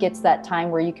really gets that time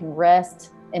where you can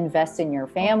rest, invest in your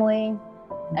family.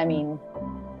 I mean,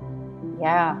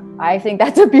 I think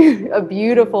that's a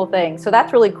beautiful thing. So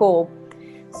that's really cool.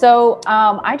 So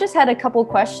I just had a couple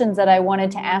questions that I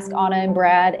wanted to ask Anna and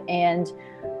Brad. And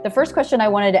the first question I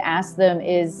wanted to ask them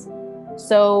is,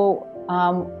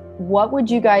 what would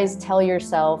you guys tell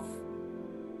yourself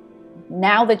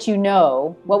now that you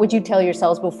know? What would you tell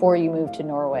yourselves before you moved to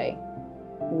Norway?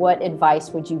 what advice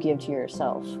would you give to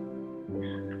yourself?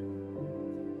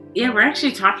 Yeah, we're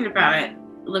actually talking about it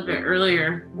a little bit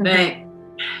earlier, but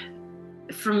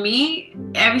for me,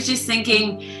 I was just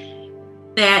thinking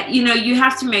that, you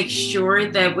have to make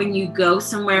sure that when you go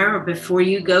somewhere or before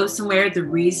you go somewhere, the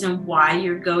reason why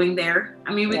you're going there.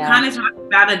 I mean, we kind of talked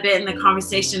about it a bit in the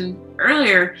conversation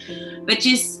earlier, but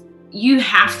just you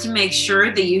have to make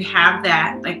sure that you have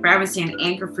that, like Brad was saying,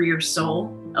 anchor for your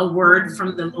soul, a word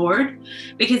from the Lord,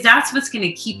 because that's what's going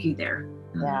to keep you there.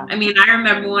 Yeah. I mean, I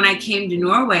remember when I came to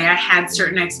Norway, I had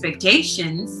certain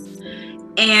expectations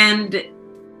and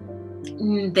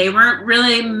they weren't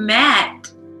really met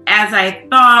as I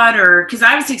thought, or because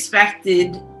I was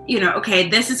expected, okay,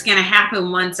 this is going to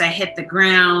happen once I hit the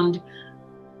ground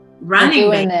running.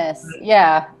 Doing this.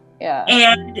 Yeah. Yeah.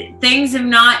 And things have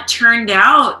not turned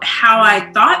out how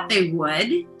I thought they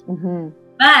would.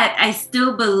 But I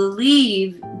still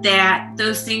believe that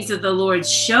those things that the Lord's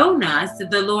shown us, that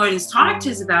the Lord has talked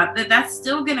to us about, that's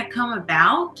still going to come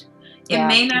about. It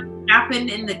may not happen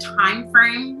in the time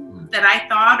frame that I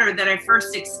thought or that I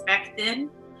first expected.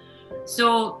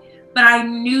 So, but I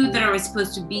knew that I was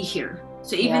supposed to be here.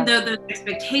 So even though those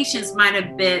expectations might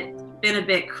have been a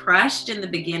bit crushed in the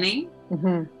beginning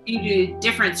due to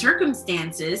different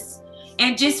circumstances,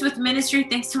 and just with ministry,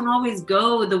 things don't always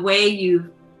go the way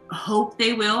you hope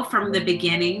they will from the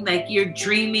beginning. Like you're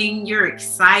dreaming, you're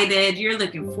excited, you're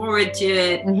looking forward to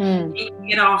it, you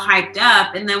get all hyped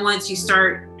up, and then once you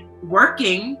start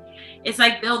working, it's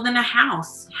like building a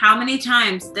house. How many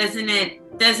times doesn't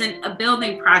a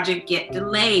building project get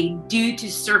delayed due to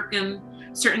certain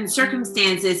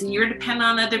circumstances, and you're dependent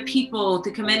on other people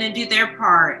to come in and do their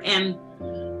part? And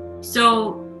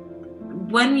so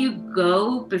when you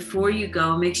go, before you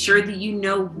go, make sure that you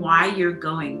know why you're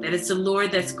going, that it's the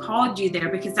Lord that's called you there,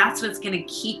 because that's what's going to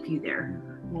keep you there.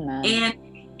 Amen. And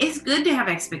it's good to have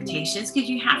expectations, because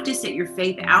you have to set your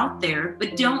faith out there,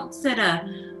 but don't set a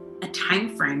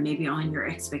time frame maybe on your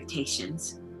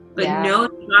expectations. But know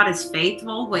that God is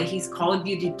faithful. What he's called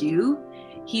you to do,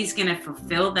 he's going to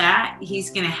fulfill that. He's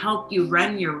going to help you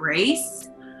run your race,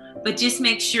 but just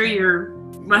make sure you're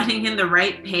running in the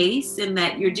right pace and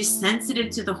that you're just sensitive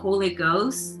to the Holy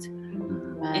Ghost.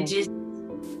 And just,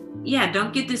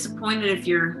 don't get disappointed if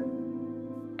your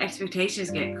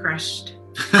expectations get crushed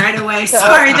right away.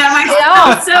 Sorry, that might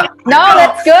sound so. No,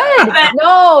 that's good.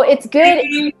 No, it's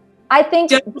good. I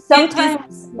think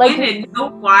sometimes, like, know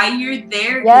why you're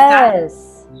there.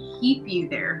 Yes, keep you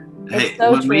there. It's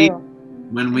so true.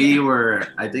 When we were,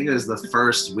 I think it was the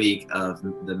first week of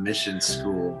the mission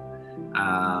school,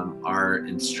 our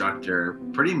instructor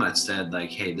pretty much said, like,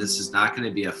 hey, this is not going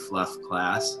to be a fluff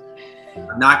class.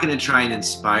 I'm not going to try and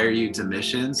inspire you to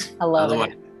missions. I love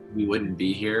Otherwise, it. we wouldn't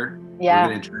be here. Yeah.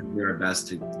 We're going to try to do our best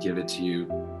to give it to you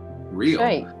real.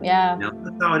 Right. Yeah.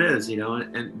 That's how it is,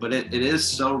 but it is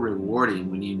so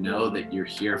rewarding when you know that you're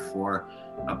here for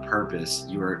a purpose.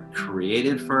 You are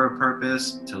created for a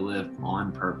purpose, to live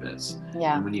on purpose.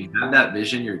 Yeah. And when you have that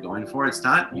vision you're going for, it's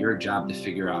not your job to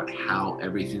figure out how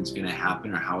everything's going to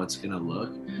happen or how it's going to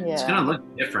look. It's going to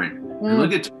look different. And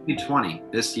look at 2020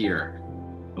 this year.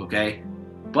 Okay.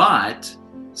 But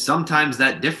sometimes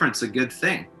that difference is a good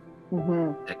thing.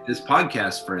 Take this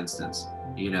podcast, for instance,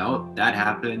 that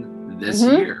happened this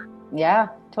year. Yeah,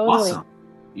 totally.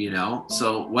 Awesome.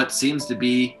 So what seems to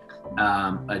be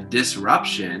a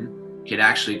disruption could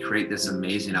actually create this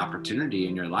amazing opportunity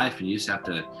in your life. And you just have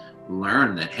to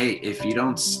learn that, hey, if you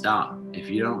don't stop, if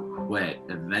you don't quit,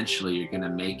 eventually you're going to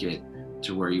make it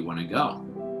to where you want to go.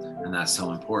 And that's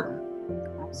so important.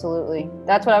 Absolutely.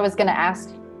 That's what I was going to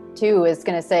ask too, is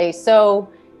going to say, so,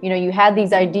 you had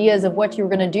these ideas of what you were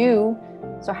going to do.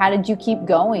 So how did you keep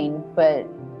going? But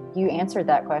you answered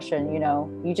that question.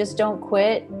 You just don't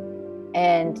quit.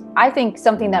 And I think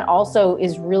something that also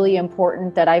is really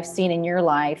important that I've seen in your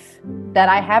life that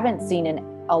I haven't seen in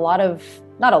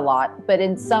not a lot, but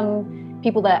in some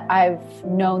people that I've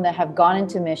known that have gone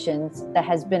into missions, that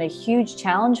has been a huge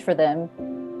challenge for them,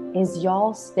 is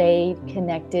y'all stayed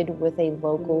connected with a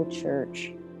local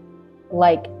church.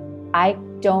 Like, I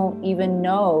don't even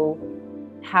know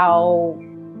how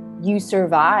you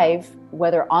survive,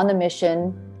 whether on the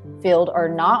mission field or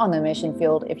not on the mission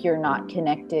field, if you're not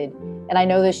connected. And I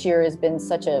know this year has been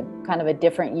such a kind of a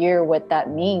different year, what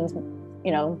that means.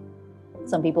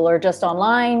 Some people are just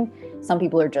online, some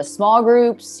people are just small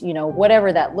groups,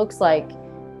 whatever that looks like.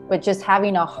 But just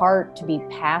having a heart to be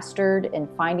pastored and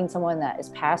finding someone that is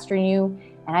pastoring you.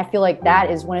 And I feel like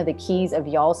that is one of the keys of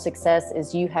y'all's success,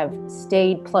 is you have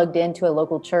stayed plugged into a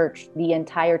local church the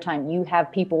entire time. You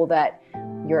have people that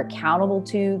you're accountable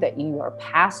to, that you are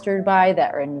pastored by,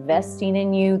 that are investing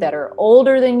in you, that are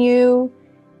older than you,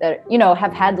 that, you know,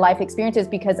 have had life experiences.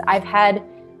 Because I've had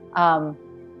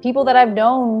people that I've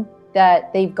known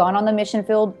that they've gone on the mission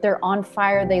field, they're on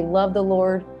fire, they love the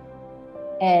Lord,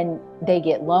 and they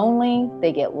get lonely,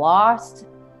 they get lost,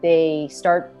 they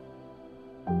start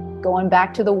going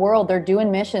back to the world. They're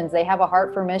doing missions, they have a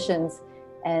heart for missions,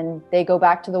 and they go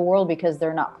back to the world because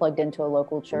they're not plugged into a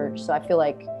local church. So I feel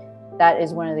like that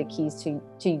is one of the keys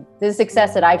to the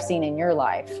success that I've seen in your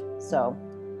life. So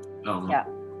yeah.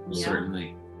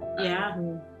 Certainly.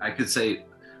 Yeah. I could say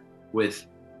with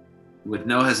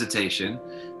no hesitation,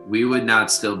 we would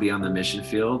not still be on the mission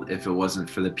field if it wasn't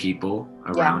for the people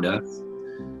around us.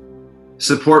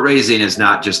 Support raising is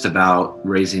not just about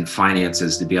raising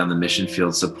finances to be on the mission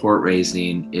field. Support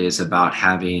raising is about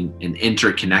having an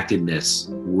interconnectedness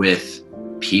with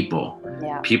people,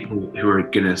 people who are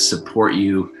going to support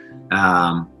you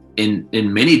in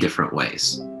many different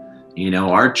ways. You know,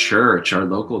 our church, our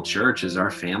local church is our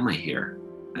family here.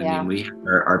 I mean,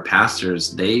 our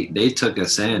pastors, they took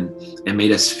us in and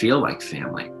made us feel like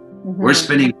family. Mm-hmm. We're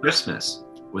spending Christmas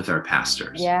with our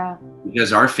pastors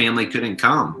because our family couldn't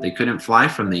come. They couldn't fly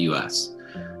from the U.S.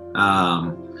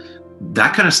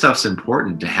 That kind of stuff's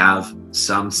important, to have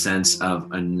some sense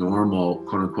of a normal,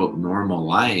 quote unquote, normal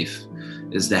life,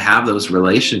 is to have those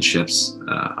relationships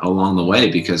along the way,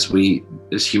 because we,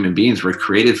 as human beings, we're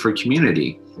created for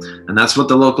community. And that's what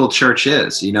the local church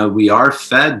is. You know, we are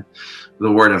fed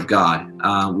the Word of God.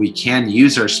 We can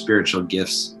use our spiritual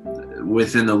gifts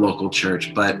within the local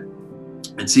church, but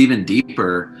it's even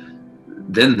deeper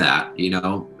than that. You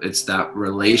know, it's that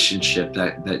relationship,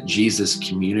 that Jesus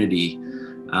community,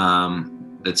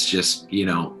 that's just, you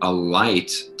know, a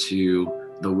light to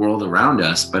the world around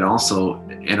us, but also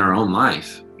in our own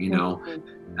life, you know,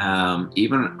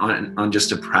 even on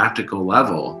just a practical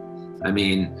level. I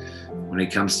mean, when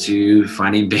it comes to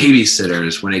finding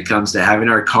babysitters, when it comes to having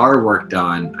our car worked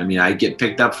on, I mean, I get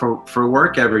picked up for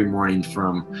work every morning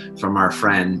from our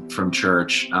friend from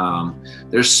church.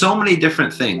 There's so many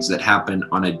different things that happen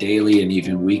on a daily and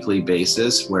even weekly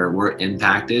basis where we're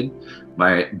impacted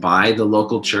by the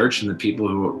local church and the people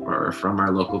who are from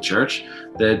our local church,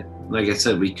 that, like I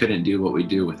said, we couldn't do what we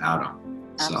do without them.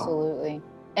 Absolutely.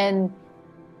 And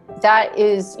that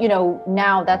is, you know,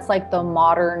 now that's like the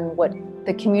modern, what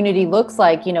the community looks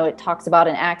like. You know, it talks about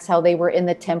in Acts how they were in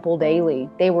the temple daily.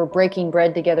 They were breaking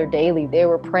bread together daily. They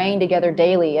were praying together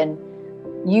daily. And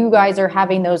you guys are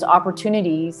having those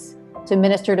opportunities to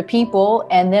minister to people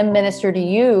and then minister to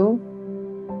you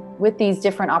with these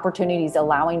different opportunities,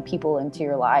 allowing people into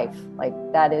your life. Like,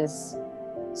 that is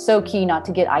so key, not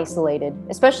to get isolated,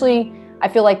 especially I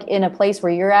feel like in a place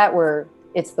where you're at, where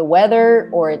it's the weather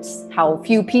or it's how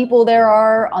few people there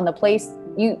are on the place.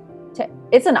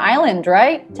 It's an island,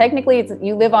 right? Technically,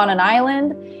 you live on an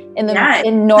island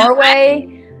in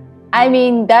Norway. I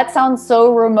mean, that sounds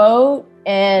so remote.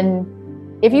 And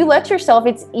if you let yourself,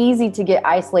 it's easy to get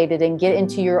isolated and get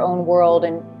into your own world.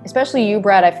 And especially you,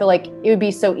 Brad, I feel like it would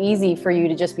be so easy for you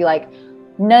to just be like,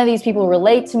 none of these people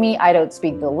relate to me. I don't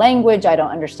speak the language. I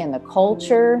don't understand the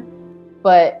culture.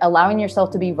 But allowing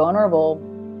yourself to be vulnerable,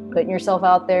 putting yourself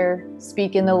out there,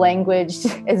 speaking the language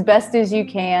as best as you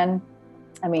can.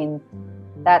 I mean,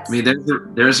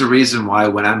 there's a reason why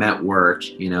when I'm at work,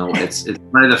 you know, it's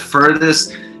one of the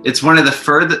furthest. It's one of the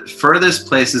furthest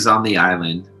places on the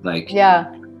island. Like,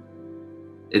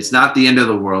 it's not the end of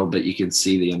the world, but you can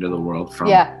see the end of the world from.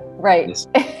 Yeah, right.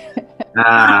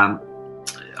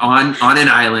 On an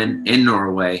island in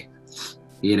Norway,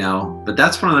 you know. But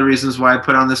that's one of the reasons why I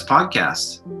put on this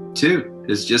podcast too.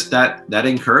 Is just that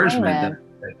encouragement,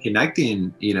 that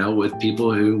connecting, you know, with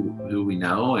people who we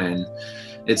know, and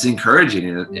it's encouraging.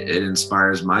 It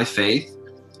inspires my faith,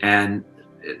 and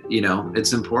you know,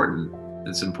 it's important.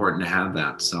 It's important to have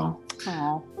that. So.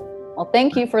 Aww. Well,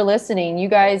 thank you for listening. You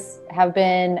guys have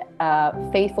been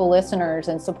faithful listeners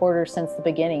and supporters since the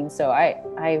beginning. So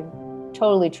I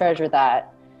totally treasure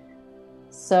that.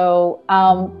 So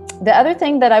the other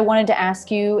thing that I wanted to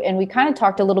ask you, and we kind of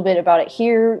talked a little bit about it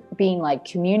here, being like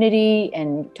community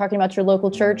and talking about your local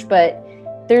church, but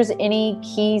if there's any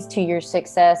keys to your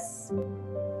success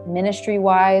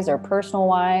ministry-wise or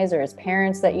personal-wise, or as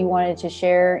parents, that you wanted to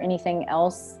share, anything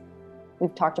else?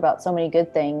 We've talked about so many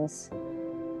good things.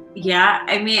 Yeah,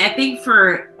 I mean, I think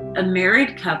for a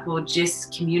married couple,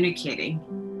 just communicating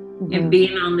and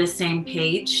being on the same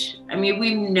page. I mean,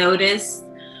 we've noticed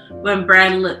when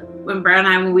Brad and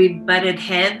I, when we butted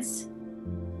heads,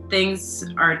 things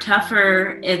are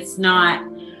tougher. It's not,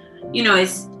 you know,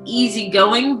 it's easy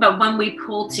going, but when we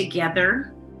pull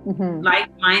together,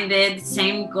 like-minded,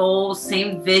 same goals,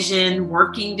 same vision,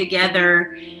 working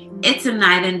together. It's a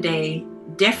night and day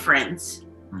difference.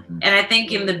 And I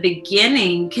think in the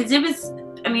beginning, because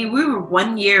we were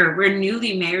 1 year, we're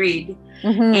newly married.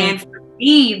 And for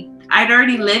me, I'd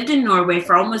already lived in Norway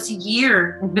for almost a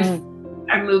year before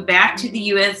I moved back to the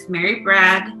US, married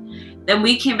Brad. Then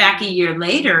we came back a year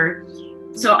later.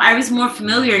 So I was more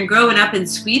familiar, and growing up in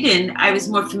Sweden, I was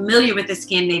more familiar with the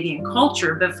Scandinavian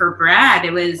culture. But for Brad,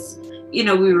 it was,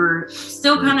 we were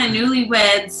still kind of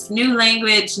newlyweds, new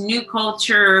language, new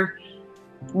culture.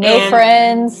 No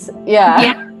friends.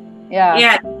 Yeah.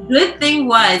 Good thing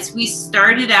was we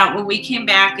started out, when we came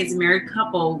back as a married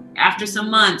couple, after some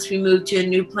months, we moved to a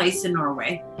new place in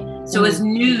Norway. So it was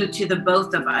new to the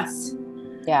both of us,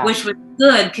 which was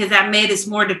good because that made us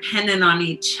more dependent on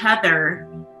each other.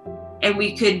 And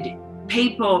we could,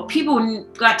 people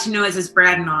got to know us as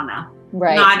Brad and Anna.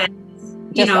 Right. Not as,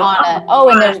 just Anna. Oh,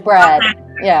 and there's Brad.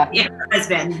 Yeah,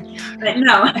 husband. But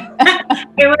no,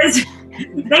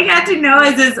 they got to know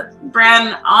us as Brad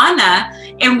and Anna,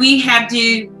 and we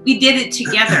did it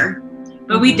together.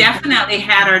 But we definitely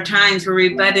had our times where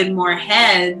we butted more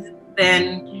heads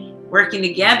than working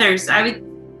together.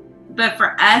 But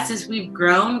for us, as we've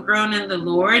grown in the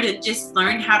Lord, and just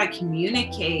learned how to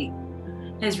communicate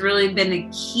has really been a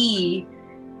key.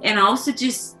 And also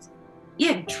just,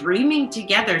 dreaming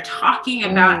together, talking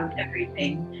about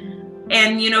everything.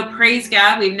 And, praise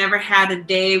God, we've never had a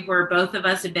day where both of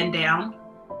us have been down.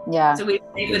 Yeah. So we've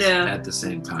been able to. At the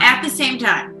same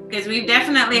time. Because we've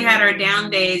definitely had our down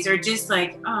days, or just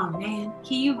like, oh man,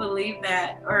 can you believe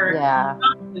that? Or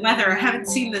the weather, I haven't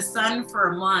seen the sun for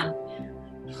a month.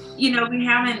 We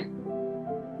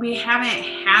haven't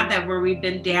had that where we've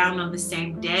been down on the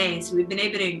same day. So we've been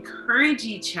able to encourage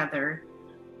each other.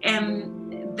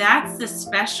 And that's the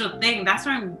special thing. That's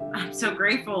why I'm so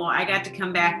grateful I got to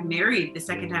come back married the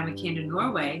second time we came to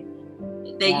Norway.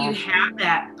 That you have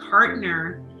that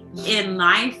partner in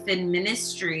life and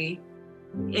ministry,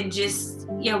 and just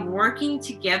working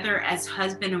together as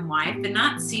husband and wife, and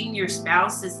not seeing your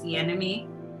spouse as the enemy,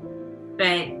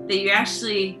 but that you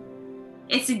actually,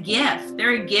 it's a gift.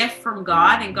 They're a gift from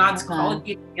God, and God's called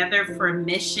you together for a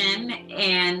mission.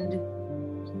 And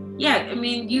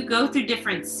you go through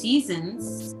different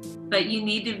seasons, but you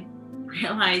need to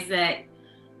realize that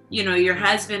your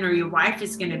husband or your wife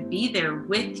is going to be there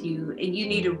with you, and you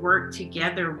need to work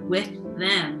together with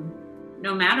them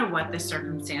no matter what the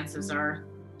circumstances are.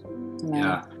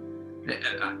 Yeah.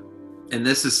 And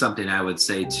this is something I would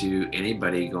say to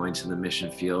anybody going to the mission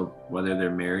field, whether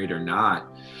they're married or not.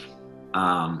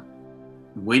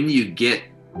 When you get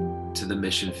to the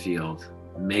mission field,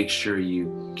 make sure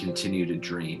you continue to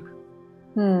dream.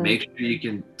 Make sure you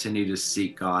continue to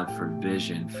seek God for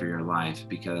vision for your life,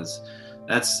 because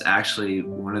that's actually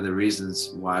one of the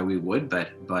reasons why we would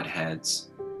butt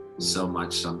heads so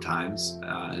much sometimes,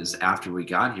 is after we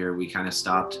got here, we kind of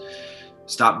stopped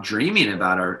dreaming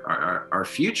about our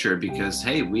future, because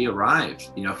hey, we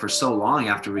arrived, for so long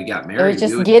after we got married. It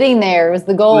was just getting there. It was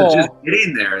the goal. It was just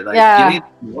getting there. Like getting to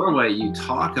Norway, you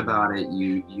talk about it,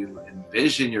 you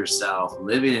envision yourself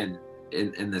living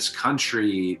in this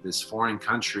country, this foreign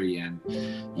country, and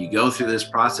you go through this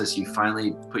process, you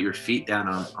finally put your feet down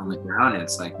on the ground, and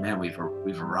it's like, man, we've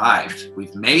arrived,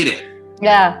 we've made it.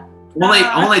 Yeah.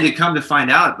 Only to come to find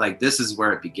out, like, this is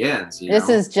where it begins. This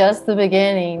is just the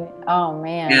beginning. Oh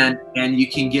man. And you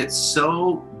can get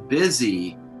so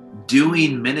busy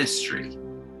doing ministry.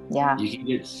 Yeah. You can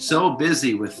get so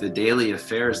busy with the daily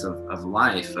affairs of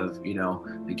life,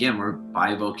 again, we're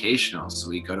bivocational. So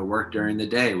we go to work during the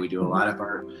day. We do a lot of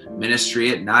our ministry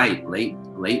at night, late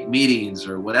meetings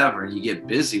or whatever. And you get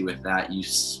busy with that.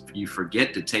 You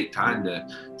forget to take time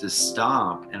to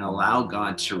stop and allow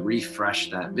God to refresh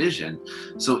that vision.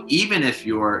 So even if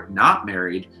you're not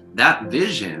married, that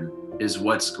vision is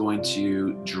what's going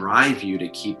to drive you to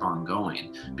keep on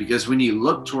going. Because when you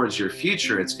look towards your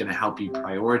future, it's going to help you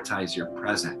prioritize your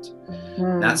present.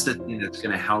 That's the thing that's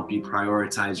going to help you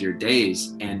prioritize your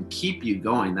days and keep you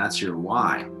going. That's your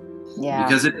why. Yeah.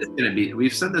 Because it's going to be,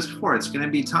 we've said this before, it's going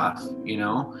to be tough,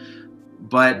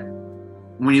 but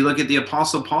when you look at the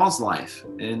Apostle Paul's life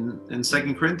in 2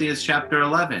 Corinthians chapter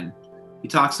 11, he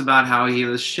talks about how he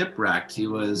was shipwrecked. He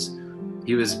was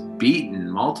beaten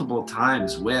multiple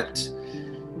times, whipped.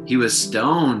 He was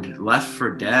stoned, left for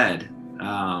dead.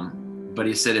 But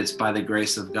he said it's by the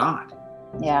grace of God.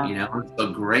 Yeah.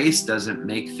 So grace doesn't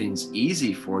make things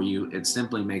easy for you. It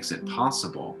simply makes it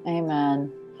possible.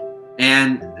 Amen.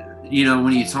 And,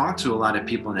 when you talk to a lot of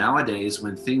people nowadays,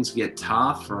 when things get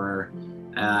tough or,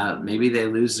 Maybe they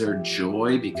lose their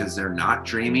joy because they're not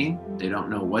dreaming. They don't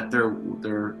know what they're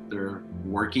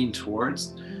working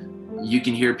towards. You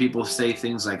can hear people say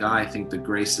things like, I think the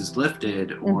grace is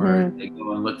lifted, or they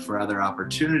go and look for other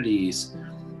opportunities.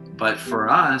 But for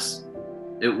us,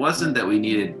 it wasn't that we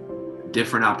needed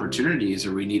different opportunities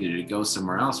or we needed to go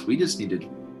somewhere else. We just needed to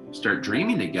start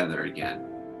dreaming together again.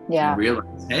 And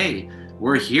realize, hey,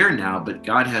 we're here now, but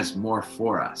God has more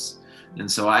for us. And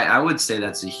so I would say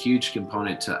that's a huge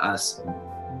component to us,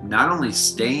 not only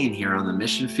staying here on the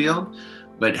mission field,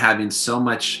 but having so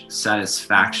much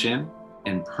satisfaction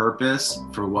and purpose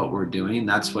for what we're doing.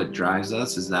 That's what drives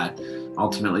us, is that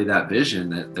ultimately that vision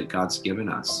that God's given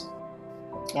us.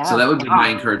 Yeah. So that would be my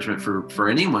encouragement for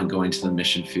anyone going to the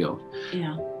mission field.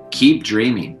 Yeah. Keep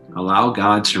dreaming. Allow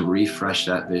God to refresh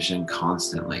that vision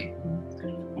constantly.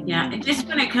 Yeah, and just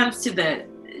when it comes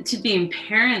to being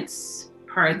parents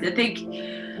part, I think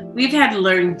we've had to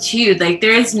learn too, like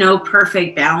there is no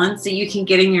perfect balance that you can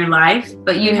get in your life,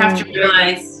 but you have to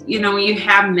realize, you know, when you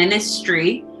have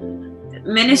ministry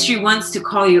wants to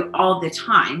call you all the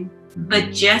time,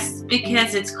 but just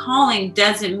because it's calling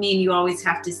doesn't mean you always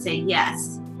have to say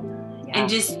yes. And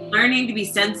just learning to be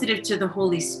sensitive to the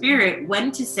Holy Spirit,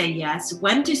 when to say yes,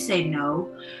 when to say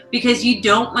no, because you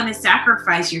don't want to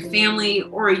sacrifice your family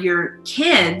or your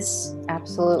kids.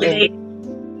 Absolutely.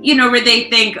 Where they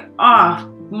think,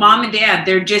 oh, mom and dad,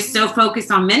 they're just so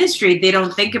focused on ministry. They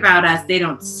don't think about us. They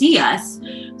don't see us.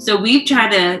 So we've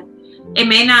tried to, it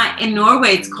may not, in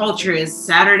Norway's culture is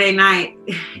Saturday night.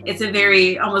 It's a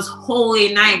very almost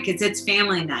holy night because it's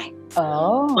family night.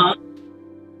 Oh. Well,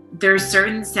 there's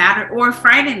certain Saturday or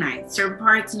Friday nights. Certain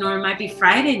parts of Norway might be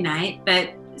Friday night,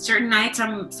 but certain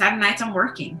Saturday nights I'm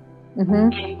working.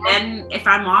 And then if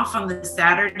I'm off on the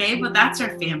Saturday, well, that's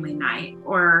our family night.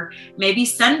 Or maybe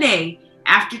Sunday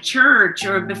after church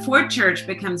or before church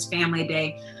becomes family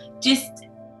day. Just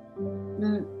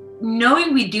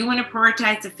knowing we do want to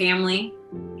prioritize the family,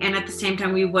 and at the same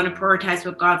time we want to prioritize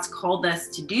what God's called us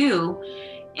to do,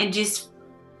 and just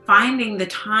finding the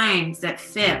times that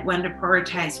fit when to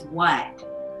prioritize what.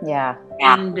 Yeah.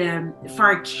 And for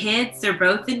our kids, they're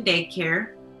both in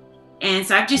daycare. And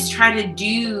so I've just tried to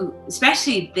do,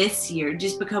 especially this year,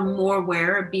 just become more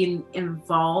aware of being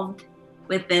involved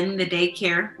within the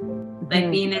daycare,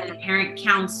 like being in the parent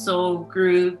council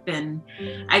group. And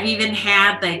I've even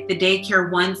had like the daycare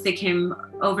once they came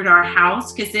over to our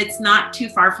house because it's not too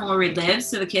far from where we live.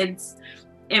 So the kids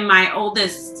and my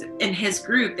oldest and his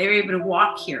group, they were able to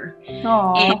walk here.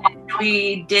 Aww. And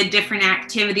we did different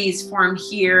activities for them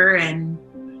here. And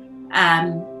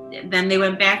then they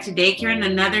went back to daycare. And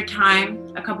another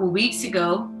time, a couple of weeks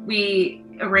ago, we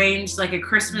arranged like a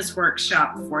Christmas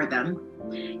workshop for them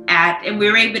and we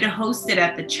were able to host it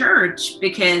at the church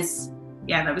because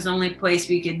that was the only place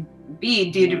we could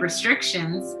be due to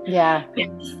restrictions. Yeah.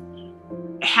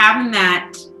 Having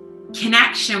that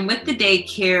connection with the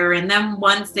daycare, and then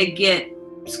once they get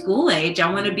school age, I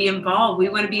want to be involved. We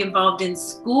want to be involved in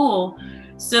school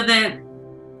so that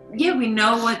we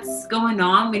know what's going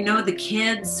on. We know the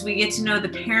kids, we get to know the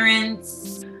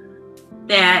parents,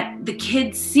 that the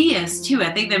kids see us too.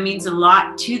 I think that means a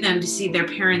lot to them to see their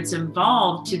parents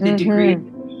involved to the degree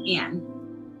that they can.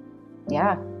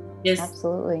 Yeah,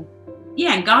 absolutely.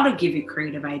 Yeah, and God will give you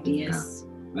creative ideas.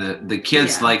 Yeah. The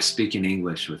kids like speaking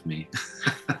English with me.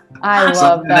 I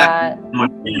love that.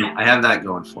 I have that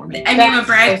going for me. I mean, when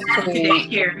Brad got today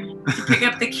here to pick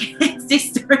up the kids, they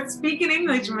start speaking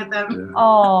English with them. Yeah.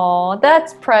 Oh,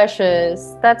 that's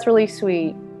precious. That's really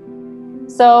sweet.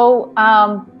 So,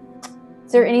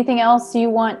 is there anything else you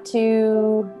want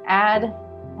to add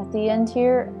at the end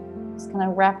here? Just kind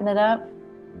of wrapping it up.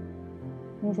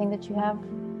 Anything that you have?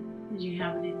 Did you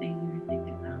have anything you were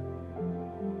thinking about?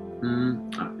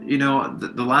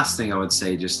 The last thing I would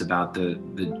say just about the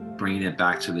bringing it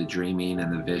back to the dreaming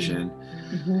and the vision,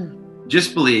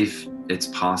 just believe it's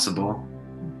possible.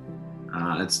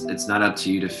 It's not up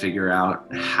to you to figure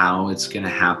out how it's going to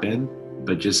happen,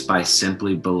 but just by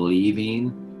simply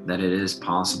believing that it is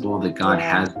possible, that God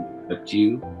has equipped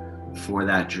you for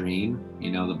that dream.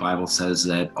 The Bible says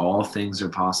that all things are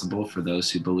possible for those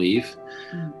who believe.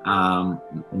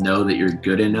 Know that you're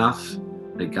good enough,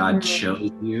 that God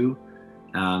chose you.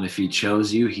 If he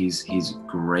chose you, he's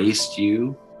graced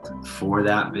you for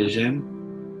that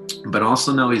vision. But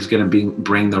also know he's going to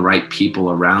bring the right people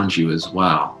around you as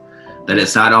well. That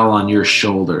it's not all on your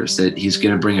shoulders, that he's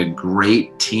going to bring a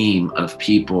great team of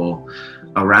people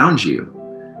around you.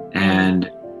 And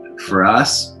for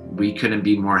us, we couldn't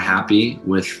be more happy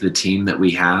with the team that we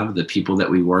have, the people that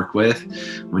we work with.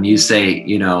 When you say,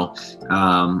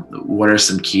 what are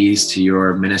some keys to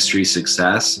your ministry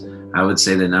success? I would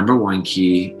say the number one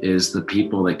key is the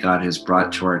people that God has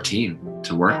brought to our team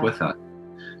to work with us.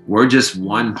 We're just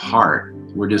one part.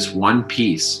 We're just one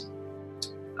piece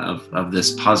of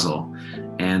this puzzle.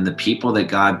 And the people that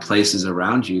God places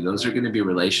around you, those are going to be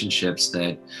relationships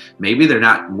that maybe they're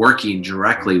not working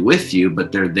directly with you,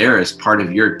 but they're there as part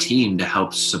of your team to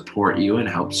help support you and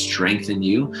help strengthen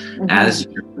you as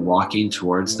you're walking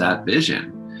towards that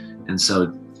vision. And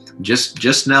so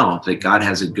just know that God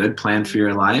has a good plan for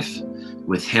your life.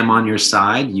 With him on your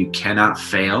side, you cannot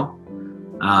fail.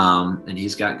 And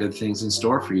he's got good things in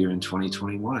store for you in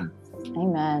 2021.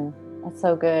 Amen. That's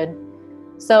so good.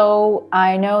 So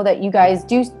I know that you guys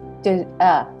do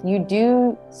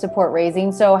support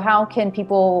raising. So how can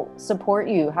people support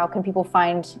you? How can people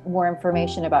find more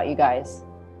information about you guys?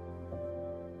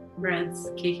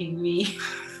 Brad's kicking me.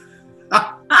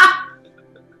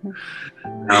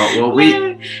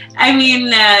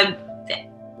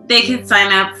 They can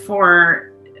sign up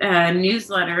for a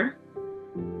newsletter.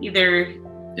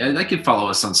 They can follow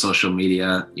us on social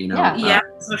media,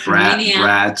 social media.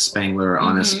 Brad Spangler,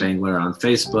 Anna Spangler on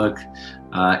Facebook,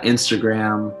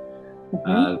 Instagram,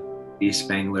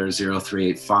 Spangler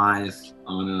 0385.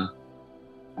 Anna,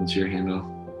 what's your handle?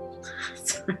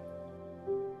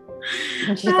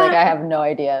 She's like, I have no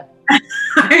idea.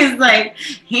 I was like,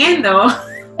 handle?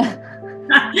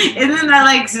 Isn't that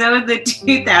like so in the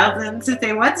 2000s to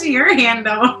say, what's your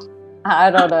handle?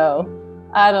 I don't know.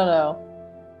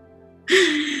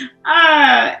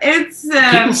 It's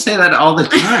people say that all the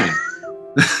time.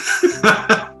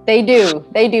 They do,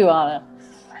 Anna.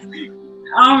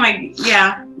 Oh my,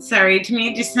 yeah. Sorry, to me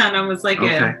it just sounded almost like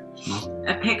a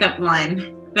pickup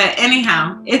line. But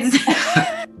anyhow, it's.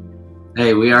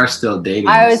 Hey, we are still dating.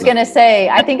 I was gonna say,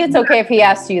 I think it's okay if he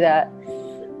asks you that.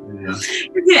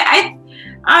 Yeah.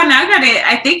 Now I got it.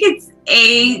 I think it's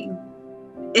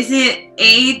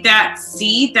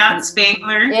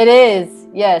a.c.spangler. It is.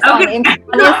 Yes, okay. on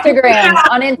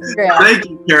Instagram. Thank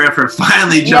you, Kara, for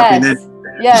finally jumping in.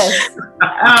 Yes.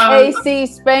 AC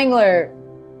Spangler.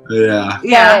 Yeah.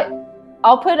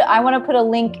 I want to put a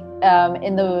link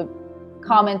in the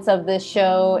comments of this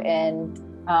show, and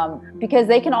because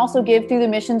they can also give through the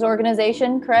missions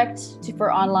organization, correct,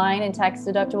 for online and tax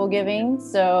deductible giving.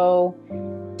 So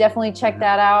definitely check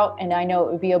that out, and I know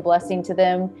it would be a blessing to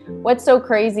them. What's so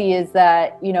crazy is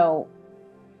that,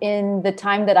 in the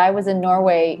time that I was in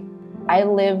Norway, I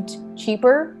lived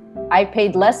cheaper. I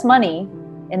paid less money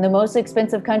in the most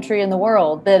expensive country in the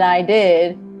world than I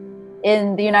did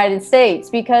in the United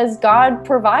States, because God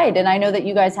provided. And I know that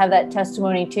you guys have that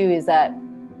testimony too, is that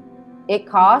it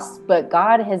costs, but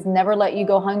God has never let you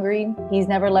go hungry. He's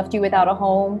never left you without a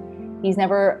home. He's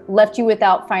never left you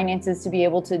without finances to be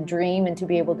able to dream and to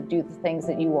be able to do the things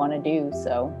that you want to do.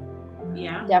 So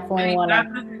definitely want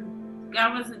to.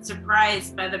 God wasn't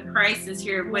surprised by the prices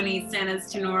here when he sent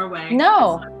us to Norway.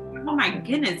 No. Oh my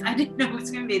goodness, I didn't know it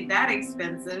was going to be that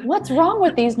expensive. What's wrong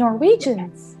with these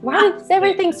Norwegians? Why is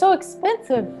everything so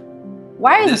expensive?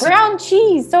 Why is brown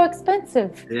cheese so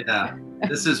expensive? Yeah,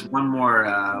 this is one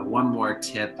more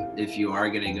tip if you are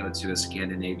going to go to a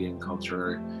Scandinavian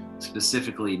culture,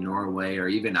 specifically Norway or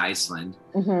even Iceland.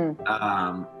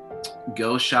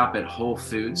 Go shop at Whole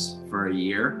Foods for a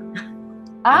year.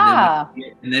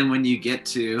 And then when you get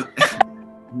to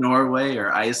Norway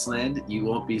or Iceland, you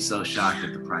won't be so shocked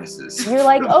at the prices. You're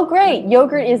like, oh great,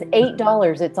 yogurt is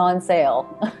 $8. It's on sale.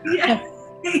 Yeah.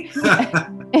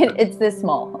 It's this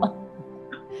small.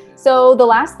 So the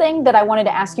last thing that I wanted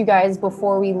to ask you guys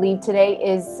before we leave today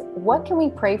is, what can we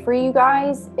pray for you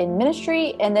guys in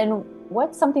ministry? And then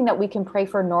what's something that we can pray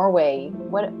for Norway?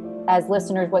 What, as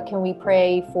listeners, what can we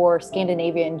pray for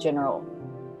Scandinavia in general?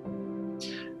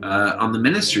 On the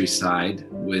ministry side,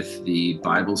 with the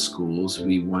Bible schools,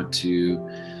 we want to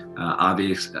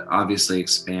obviously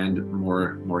expand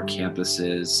more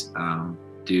campuses,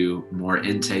 do more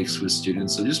intakes with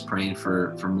students. So just praying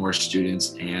for more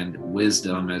students and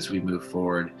wisdom as we move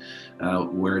forward,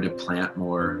 where to plant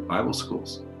more Bible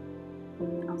schools.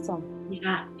 Awesome.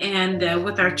 Yeah, and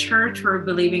with our church, we're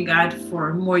believing God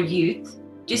for more youth,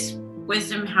 just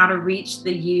wisdom how to reach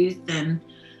the youth, and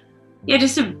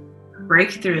just a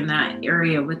breakthrough in that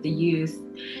area with the youth.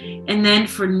 And then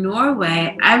for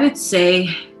Norway, I would say,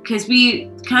 because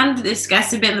we kind of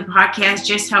discussed a bit in the podcast,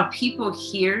 just how people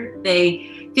here,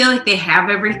 they feel like they have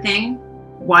everything.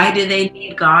 Why do they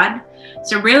need God?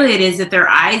 So really it is that their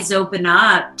eyes open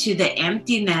up to the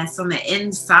emptiness on the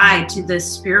inside, to the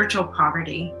spiritual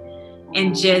poverty,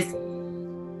 and just,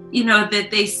 that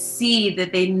they see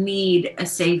that they need a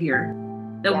savior,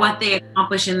 that what they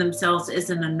accomplish in themselves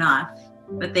isn't enough,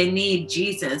 but they need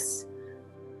Jesus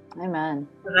Amen.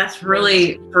 So that's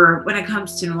really, for when it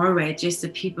comes to Norway, just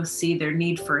that people see their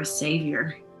need for a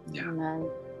savior. Yeah. Amen.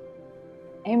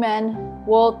 Amen.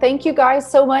 Well, thank you guys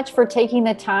so much for taking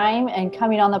the time and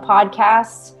coming on the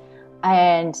podcast.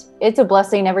 And it's a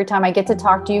blessing every time I get to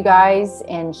talk to you guys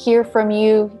and hear from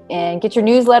you and get your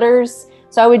newsletters.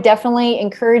 So I would definitely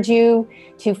encourage you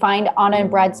to find Anna and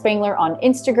Brad Spangler on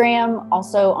Instagram,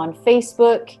 also on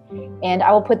Facebook. And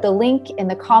I will put the link in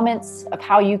the comments of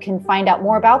how you can find out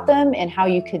more about them and how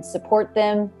you could support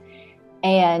them.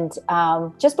 And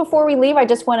just before we leave, I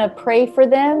just want to pray for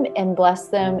them and bless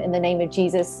them in the name of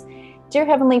Jesus. Dear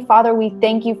Heavenly Father, we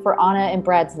thank you for Anna and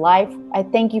Brad's life. I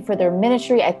thank you for their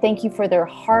ministry. I thank you for their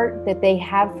heart that they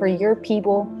have for your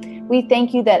people. We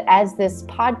thank you that as this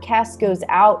podcast goes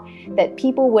out, that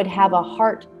people would have a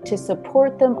heart to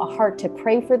support them, a heart to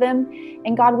pray for them.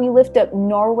 And God, we lift up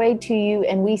Norway to you,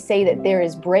 and we say that there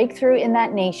is breakthrough in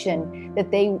that nation,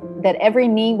 that every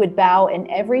knee would bow and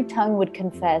every tongue would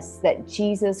confess that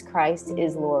Jesus Christ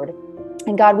is Lord.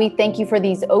 And God, we thank you for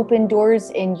these open doors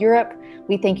in Europe.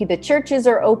 We thank you the churches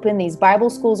are open, these Bible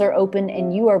schools are open,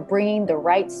 and you are bringing the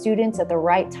right students at the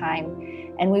right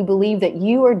time. And we believe that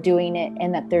you are doing it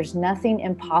and that there's nothing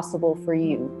impossible for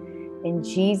you. In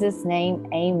Jesus' name,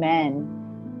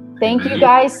 amen. Thank you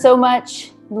guys so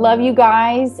much. Love you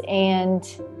guys, and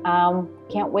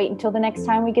can't wait until the next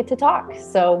time we get to talk.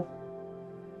 So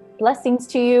blessings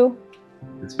to you.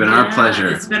 It's been our pleasure.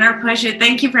 It's been our pleasure.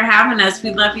 Thank you for having us.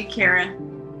 We love you, Kara.